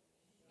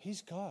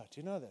 He's God.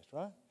 You know that,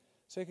 right?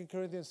 2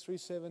 Corinthians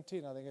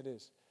 3:17, I think it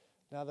is.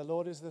 Now the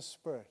Lord is the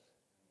Spirit.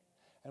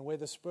 And where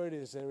the Spirit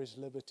is, there is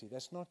liberty.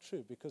 That's not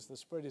true, because the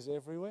Spirit is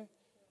everywhere,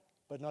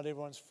 but not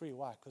everyone's free.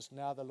 Why? Because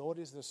now the Lord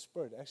is the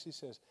Spirit. It actually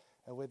says,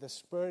 and where the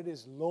Spirit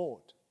is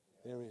Lord,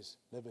 there is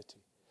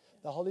liberty.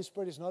 The Holy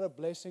Spirit is not a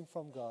blessing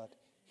from God.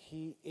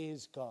 He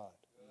is God.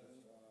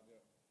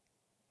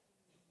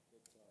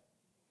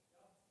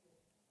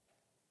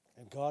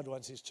 And God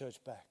wants His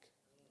church back.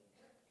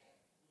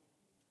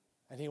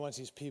 And He wants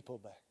His people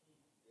back.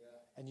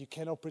 And you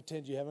cannot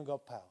pretend you haven't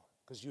got power,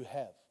 because you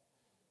have.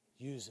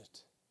 Use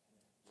it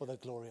for the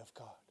glory of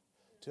God,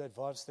 to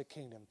advance the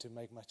kingdom, to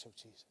make much of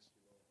Jesus.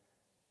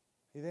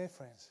 You there,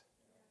 friends?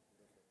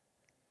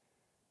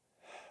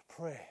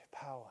 Prayer,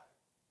 power.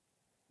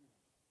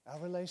 Our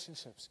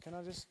relationships. Can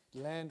I just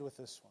land with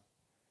this one?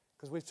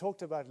 Because we've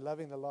talked about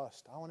loving the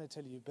lost. I want to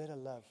tell you, you better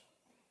love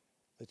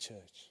the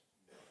church.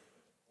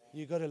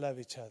 You've got to love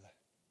each other.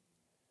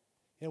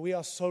 You know, we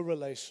are so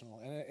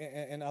relational,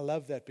 and I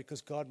love that,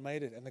 because God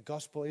made it, and the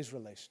gospel is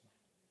relational.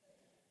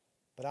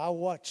 But I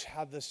watch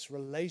how this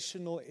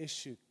relational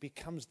issue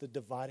becomes the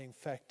dividing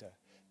factor,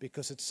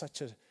 because it's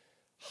such a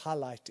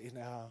highlight in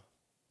our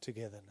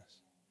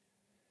togetherness.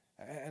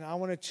 And I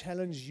want to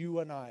challenge you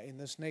and I in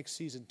this next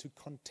season to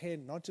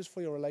contend, not just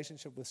for your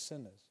relationship with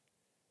sinners,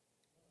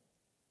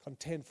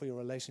 contend for your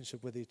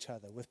relationship with each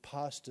other, with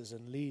pastors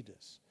and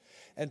leaders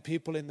and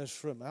people in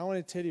this room. I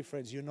want to tell you,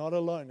 friends, you're not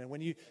alone.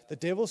 And the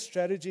devil's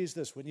strategy is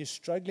this: when you're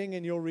struggling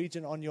in your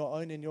region on your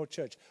own in your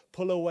church,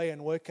 pull away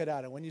and work it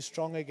out. And when you're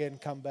strong again,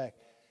 come back.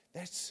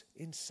 That's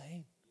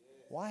insane.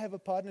 Why have a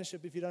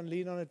partnership if you don't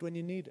lean on it when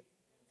you need it?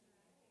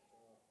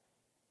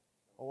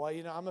 Or why,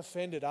 I'm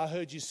offended. I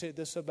heard you said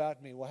this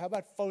about me. Well, how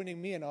about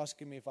phoning me and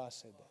asking me if I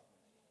said that?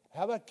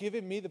 How about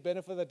giving me the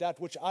benefit of the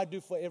doubt, which I do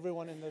for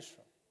everyone in this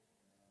room?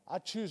 I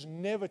choose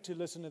never to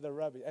listen to the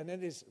rubbish. And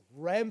it is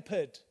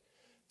rampant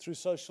through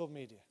social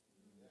media.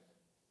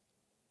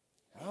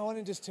 I want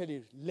to just tell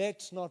you,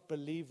 let's not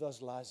believe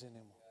those lies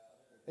anymore.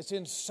 It's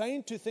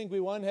insane to think we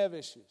won't have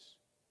issues.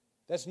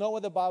 That's not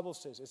what the Bible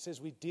says. It says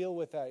we deal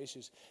with our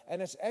issues.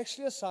 And it's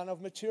actually a sign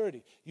of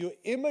maturity. You're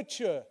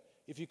immature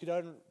if you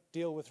don't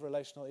deal with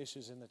relational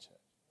issues in the church.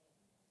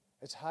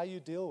 It's how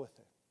you deal with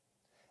it.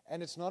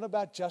 And it's not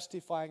about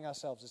justifying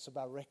ourselves. It's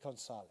about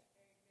reconciling.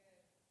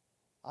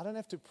 I don't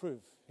have to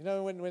prove. You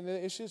know, when there are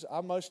issues,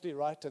 I'm mostly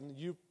right and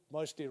you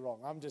mostly wrong.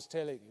 I'm just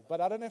telling you. But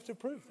I don't have to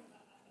prove.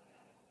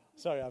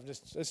 Sorry,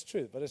 it's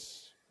true,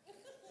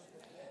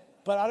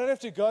 but I don't have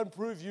to go and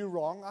prove you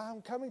wrong.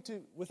 I'm coming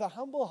to, with a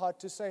humble heart,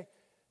 to say,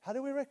 how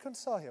do we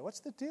reconcile here?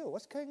 What's the deal?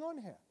 What's going on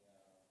here?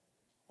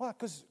 Why?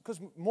 Because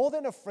more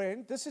than a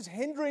friend, this is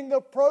hindering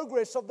the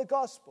progress of the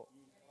gospel.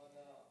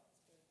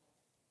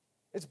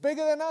 It's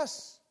bigger than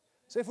us.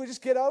 So if we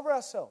just get over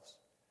ourselves.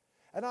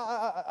 And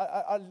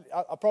I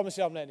promise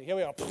you I'm landing. Here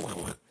we are.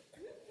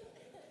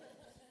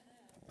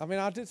 I mean,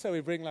 I did say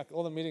we bring like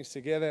all the meetings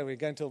together. We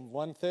go until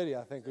 1:30,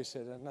 I think we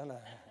said. No,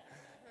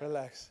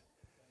 relax.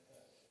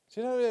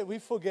 Do you know that we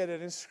forget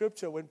it in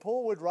Scripture? When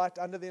Paul would write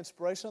under the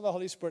inspiration of the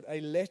Holy Spirit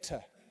a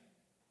letter,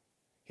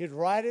 he'd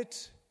write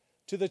it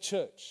to the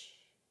church.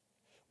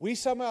 We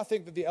somehow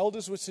think that the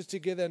elders would sit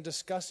together and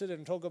discuss it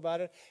and talk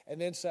about it and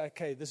then say,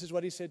 okay, this is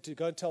what he said to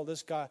go and tell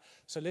this guy.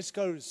 So let's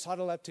go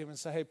sidle up to him and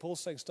say, hey, Paul's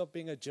saying stop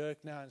being a jerk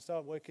now and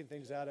start working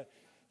things out.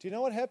 Do you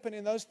know what happened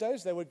in those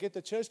days? They would get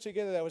the church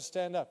together, they would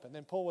stand up, and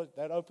then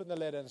they'd open the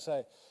letter and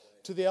say,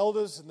 to the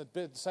elders and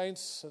the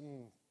saints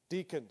and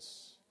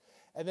deacons.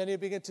 And then he'd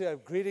begin to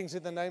have greetings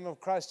in the name of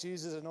Christ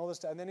Jesus and all this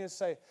stuff. And then he'd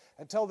say,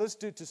 and tell this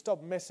dude to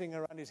stop messing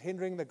around. He's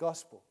hindering the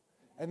gospel.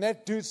 And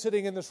that dude's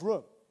sitting in this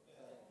room.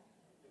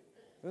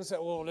 And they say,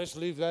 well, let's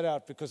leave that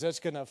out because that's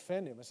going to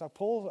offend him. It's like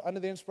Paul, under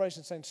the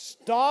inspiration, saying,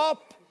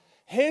 stop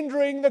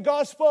hindering the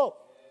gospel.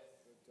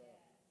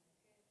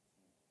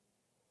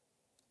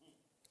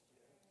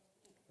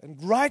 And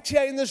right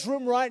here in this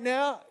room right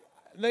now,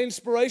 the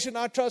inspiration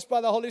I trust by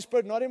the Holy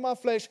Spirit, not in my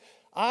flesh,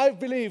 I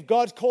believe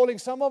God's calling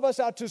some of us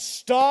out to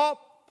stop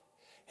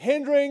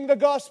hindering the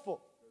gospel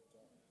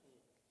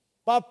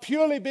by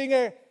purely being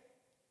a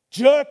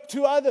jerk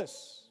to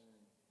others,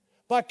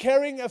 by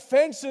carrying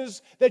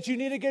offenses that you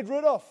need to get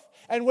rid of.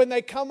 And when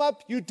they come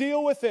up, you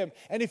deal with them.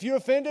 And if you're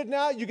offended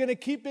now, you're going to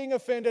keep being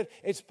offended.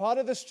 It's part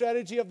of the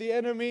strategy of the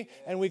enemy,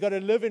 and we've got to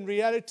live in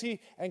reality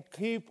and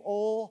keep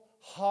all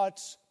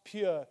hearts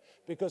pure,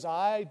 because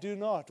I do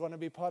not want to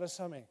be part of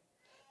something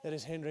that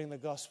is hindering the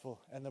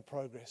gospel and the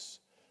progress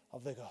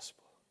of the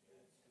gospel.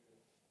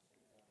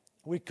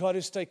 We've got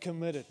to stay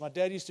committed. My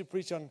dad used to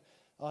preach on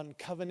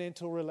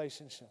covenantal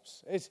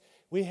relationships.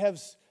 We have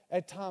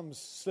at times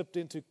slipped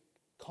into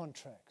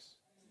contracts.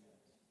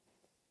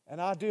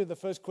 And I do the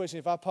first question,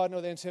 if I partner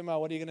with NCMI,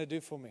 what are you going to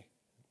do for me?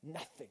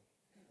 Nothing.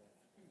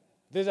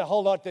 There's a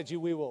whole lot that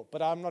we will,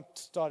 but I'm not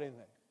starting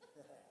there.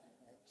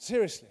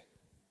 Seriously.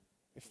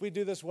 If we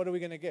do this, what are we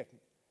going to get?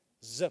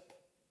 Zip.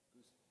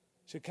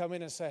 should come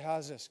in and say,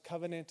 how's this?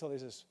 Covenantal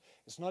is this.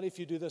 It's not if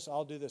you do this,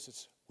 I'll do this.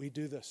 It's we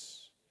do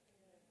this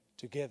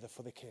together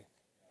for the King.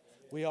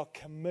 We are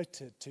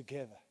committed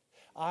together.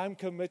 I'm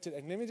committed.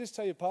 And let me just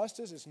tell you,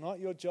 pastors, it's not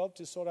your job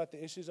to sort out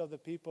the issues of the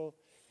people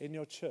in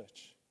your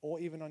church or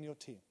even on your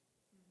team.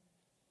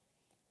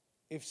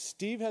 If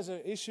Steve has an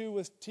issue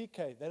with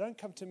TK, they don't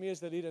come to me as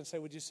the leader and say,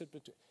 would you sit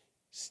between?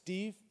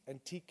 Steve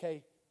and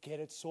TK get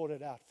it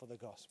sorted out for the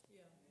gospel.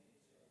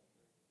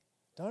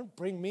 Don't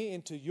bring me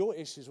into your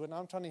issues when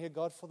I'm trying to hear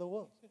God for the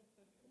world.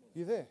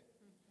 You there?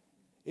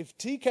 If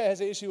TK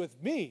has an issue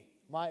with me,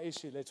 my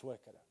issue, let's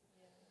work it out.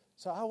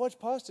 So I watch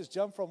pastors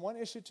jump from one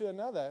issue to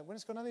another when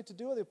it's got nothing to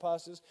do with your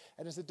pastors,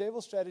 and it's the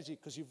devil's strategy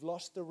because you've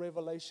lost the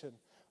revelation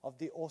of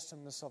the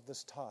awesomeness of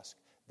this task.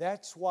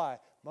 That's why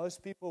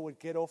most people would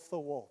get off the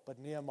wall, but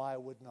Nehemiah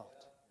would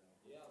not.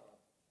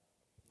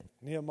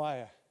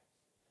 Nehemiah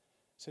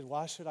said,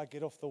 why should I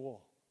get off the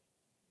wall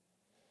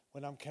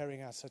when I'm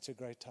carrying out such a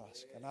great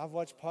task? And I've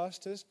watched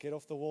pastors get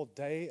off the wall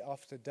day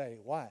after day.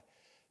 Why?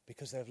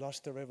 Because they've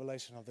lost the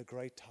revelation of the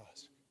great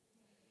task.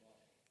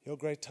 Your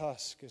great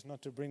task is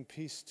not to bring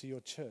peace to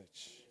your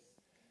church.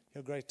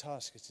 Your great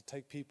task is to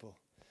take people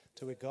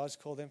to where God's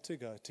called them to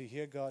go, to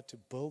hear God, to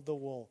build the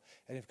wall.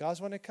 And if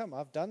guys want to come,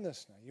 I've done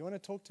this now. You want to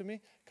talk to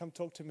me? Come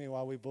talk to me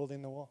while we're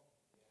building the wall.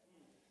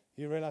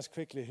 You realize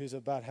quickly who's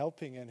about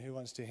helping and who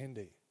wants to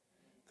hinder you.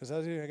 Because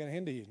those who are going to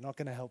hinder you, not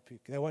going to help you.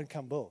 They won't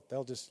come build.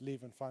 They'll just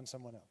leave and find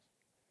someone else.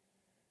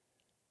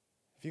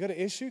 If you've got an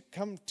issue,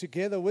 come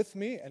together with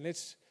me and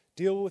let's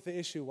deal with the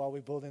issue while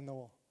we're building the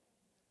wall.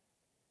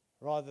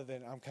 Rather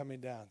than I'm coming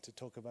down to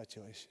talk about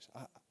your issues.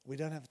 We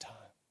don't have time.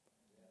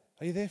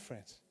 Are you there,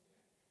 friends?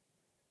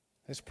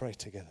 Let's pray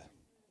together.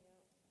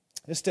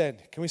 Let's stand.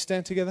 Can we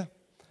stand together?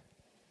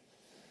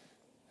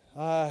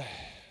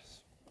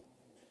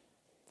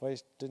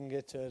 Voice didn't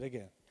get to it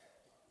again.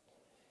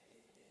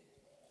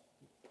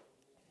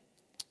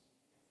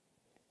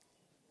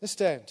 Let's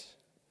stand.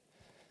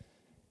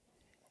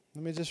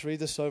 Let me just read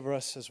this over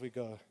us as we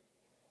go.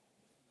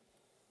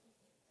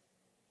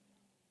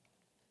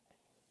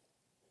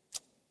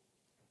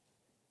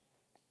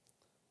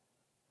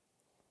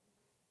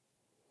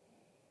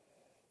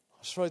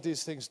 I just wrote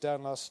these things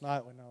down last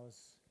night when I was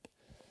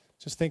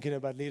just thinking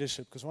about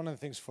leadership, because one of the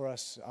things for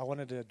us I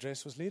wanted to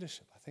address was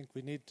leadership. I think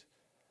we need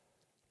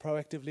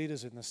proactive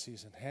leaders in this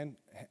season,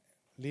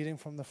 leading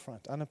from the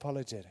front,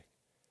 unapologetic.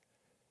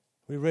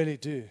 We really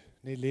do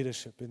need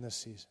leadership in this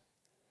season.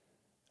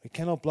 We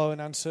cannot blow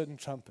an uncertain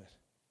trumpet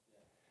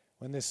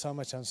when there's so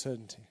much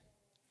uncertainty.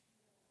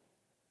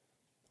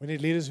 We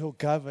need leaders who will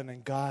govern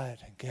and guide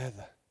and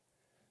gather,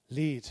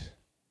 lead,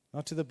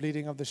 not to the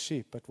bleating of the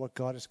sheep, but what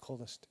God has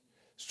called us to.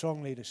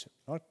 Strong leadership,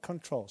 not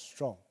control,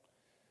 strong.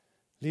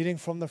 Leading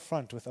from the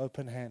front with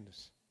open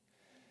hands.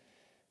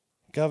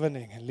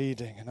 Governing and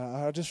leading. And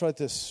I just wrote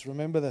this.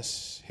 Remember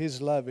this. His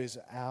love is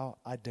our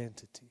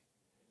identity.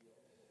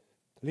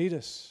 Lead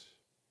us.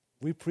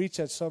 We preach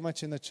that so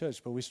much in the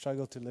church, but we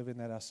struggle to live in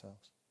that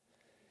ourselves.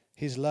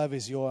 His love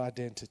is your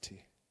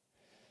identity.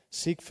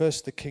 Seek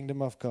first the kingdom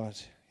of God.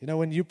 You know,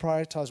 when you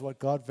prioritize what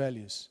God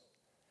values,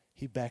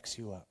 He backs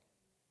you up.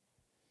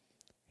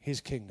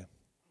 His kingdom.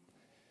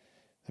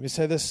 Let me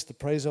say this, the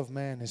praise of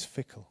man is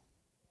fickle.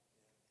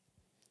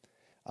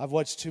 I've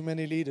watched too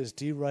many leaders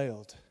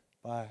derailed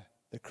by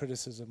the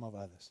criticism of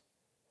others.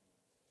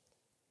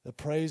 The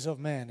praise of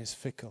man is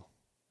fickle.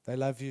 They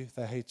love you,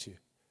 they hate you.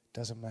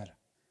 Doesn't matter.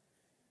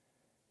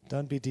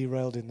 Don't be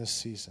derailed in this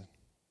season.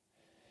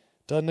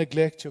 Don't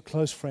neglect your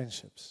close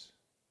friendships.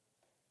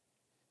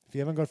 If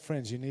you haven't got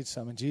friends, you need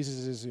some. And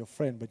Jesus is your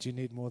friend, but you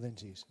need more than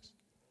Jesus.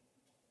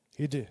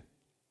 You do.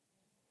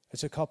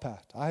 It's a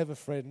cop-out. I have a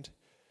friend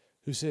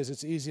who says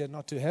it's easier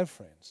not to have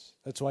friends.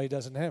 That's why he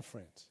doesn't have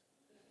friends.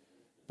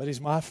 But he's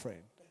my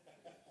friend.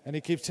 And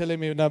he keeps telling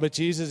me, no, but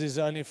Jesus is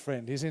the only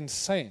friend. He's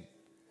insane.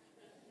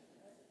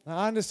 Now,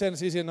 I understand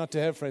it's easier not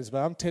to have friends,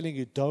 but I'm telling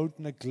you, don't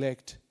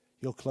neglect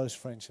your close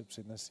friendships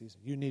in this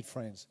season. You need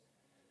friends.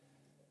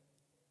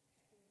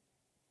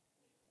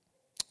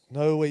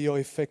 Know where your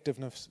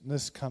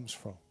effectiveness comes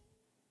from.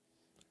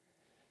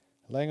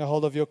 Laying a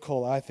hold of your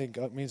call, I think,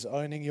 means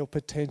owning your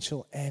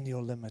potential and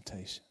your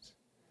limitations.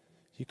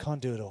 You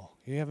can't do it all.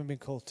 You haven't been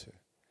called to.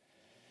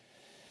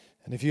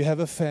 And if you have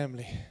a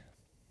family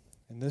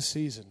in this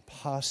season,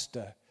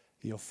 pastor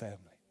your family.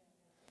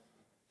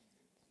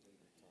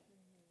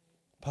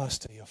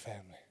 Pastor your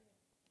family.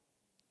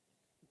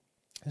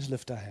 Let's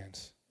lift our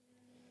hands.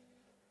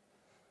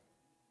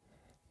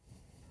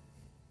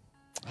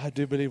 I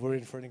do believe we're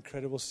in for an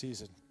incredible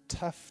season.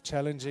 Tough,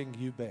 challenging,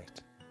 you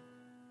bet.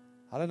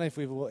 I don't know if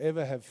we will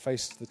ever have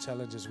faced the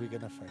challenges we're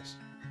going to face.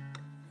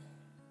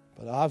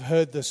 But I've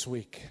heard this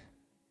week,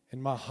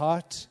 in my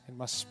heart, in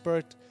my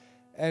spirit,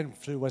 and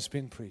through what's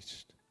been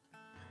preached.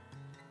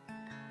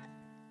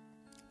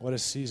 What a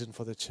season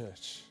for the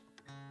church.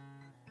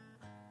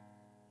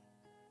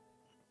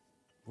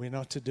 We're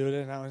not to do it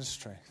in our own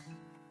strength.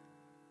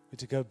 We're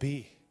to go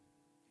be.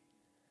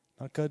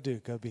 Not go do,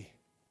 go be.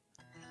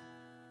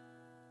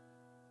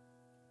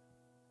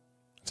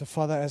 So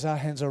Father, as our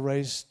hands are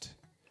raised,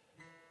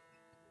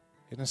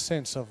 in a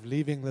sense of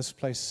leaving this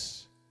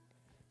place.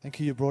 Thank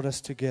you brought us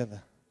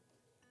together.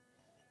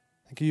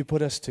 Thank you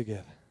put us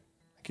together.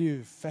 Thank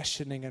you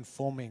fashioning and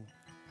forming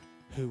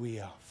who we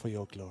are for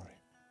your glory.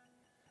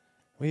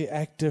 We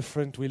act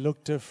different, we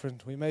look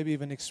different, we maybe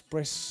even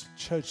express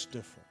church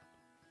different.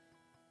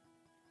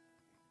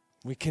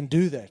 We can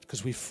do that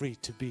because we're free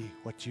to be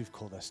what you've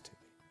called us to be.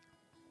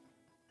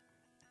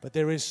 But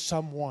there is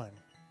someone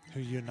who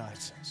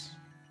unites us.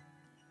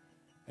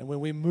 And when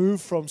we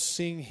move from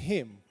seeing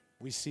Him,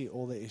 we see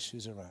all the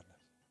issues around us.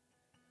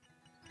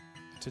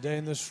 Today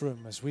in this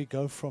room, as we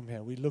go from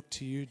here, we look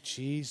to you,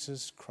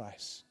 Jesus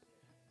Christ,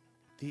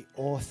 the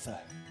author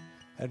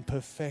and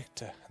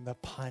perfecter and the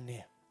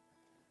pioneer,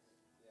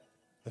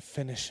 the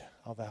finisher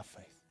of our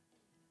faith.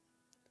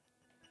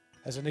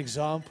 As an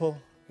example,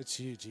 it's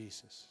you,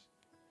 Jesus.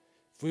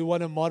 If we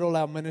want to model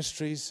our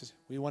ministries,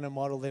 we want to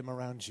model them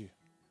around you.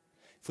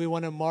 If we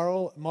want to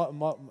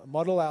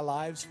model our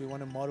lives, we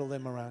want to model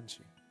them around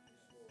you.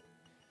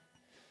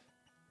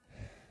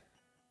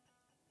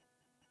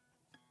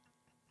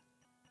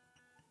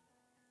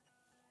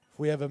 If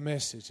we have a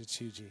message,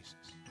 it's you, Jesus.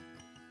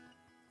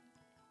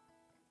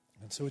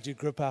 And so would you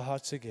grip our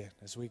hearts again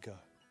as we go.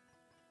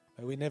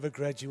 May we never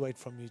graduate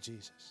from you,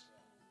 Jesus.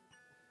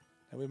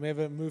 May we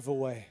never move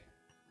away.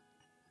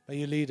 May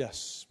you lead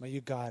us. May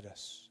you guide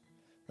us.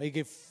 May you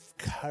give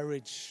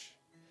courage.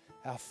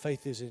 Our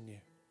faith is in you.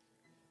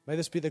 May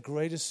this be the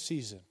greatest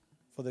season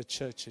for the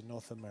church in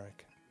North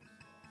America.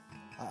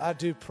 I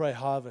do pray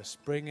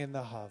harvest. Bring in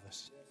the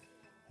harvest.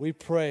 We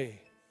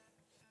pray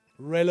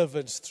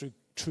relevance through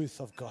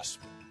truth of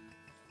gospel.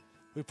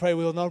 We pray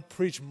we will not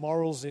preach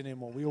morals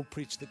anymore. We will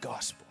preach the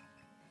gospel.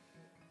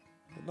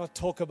 We'll not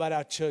talk about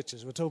our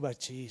churches. We'll talk about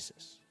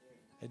Jesus.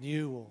 And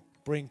you will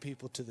bring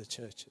people to the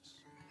churches.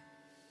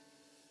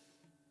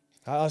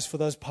 I ask for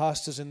those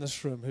pastors in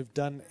this room who've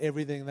done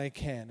everything they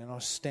can and are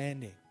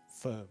standing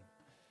firm,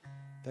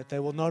 that they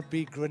will not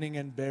be grinning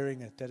and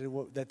bearing it,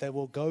 that they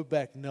will go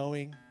back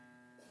knowing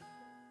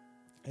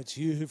it's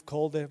you who've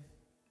called them.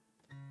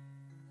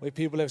 Where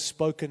people have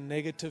spoken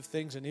negative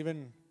things and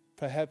even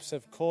perhaps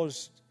have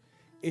caused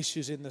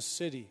issues in the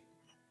city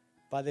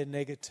by their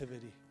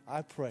negativity.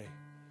 I pray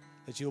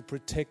that you'll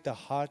protect the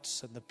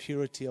hearts and the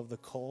purity of the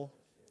call.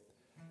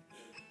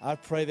 I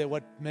pray that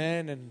what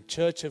man and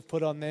church have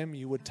put on them,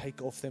 you would take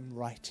off them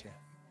right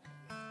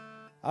here.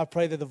 I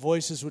pray that the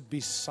voices would be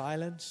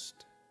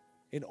silenced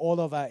in all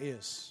of our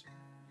ears.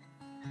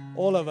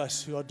 All of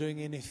us who are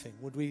doing anything,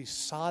 would we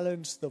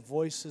silence the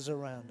voices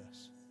around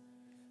us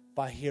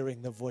by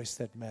hearing the voice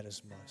that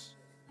matters most.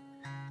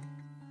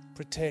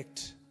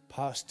 Protect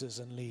pastors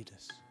and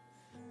leaders.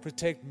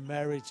 Protect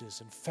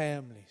marriages and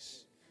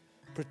families.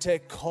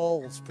 Protect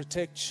calls,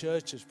 protect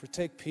churches,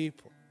 protect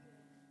people.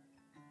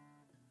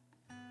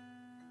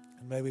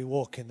 And may we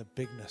walk in the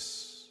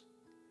bigness,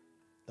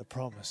 the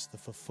promise, the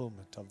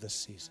fulfillment of this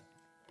season.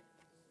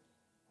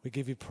 We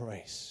give you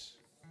praise.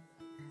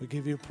 We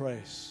give you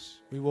praise.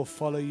 We will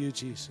follow you,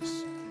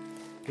 Jesus.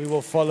 We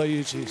will follow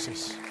you,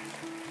 Jesus.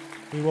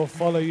 We will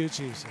follow you,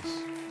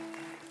 Jesus.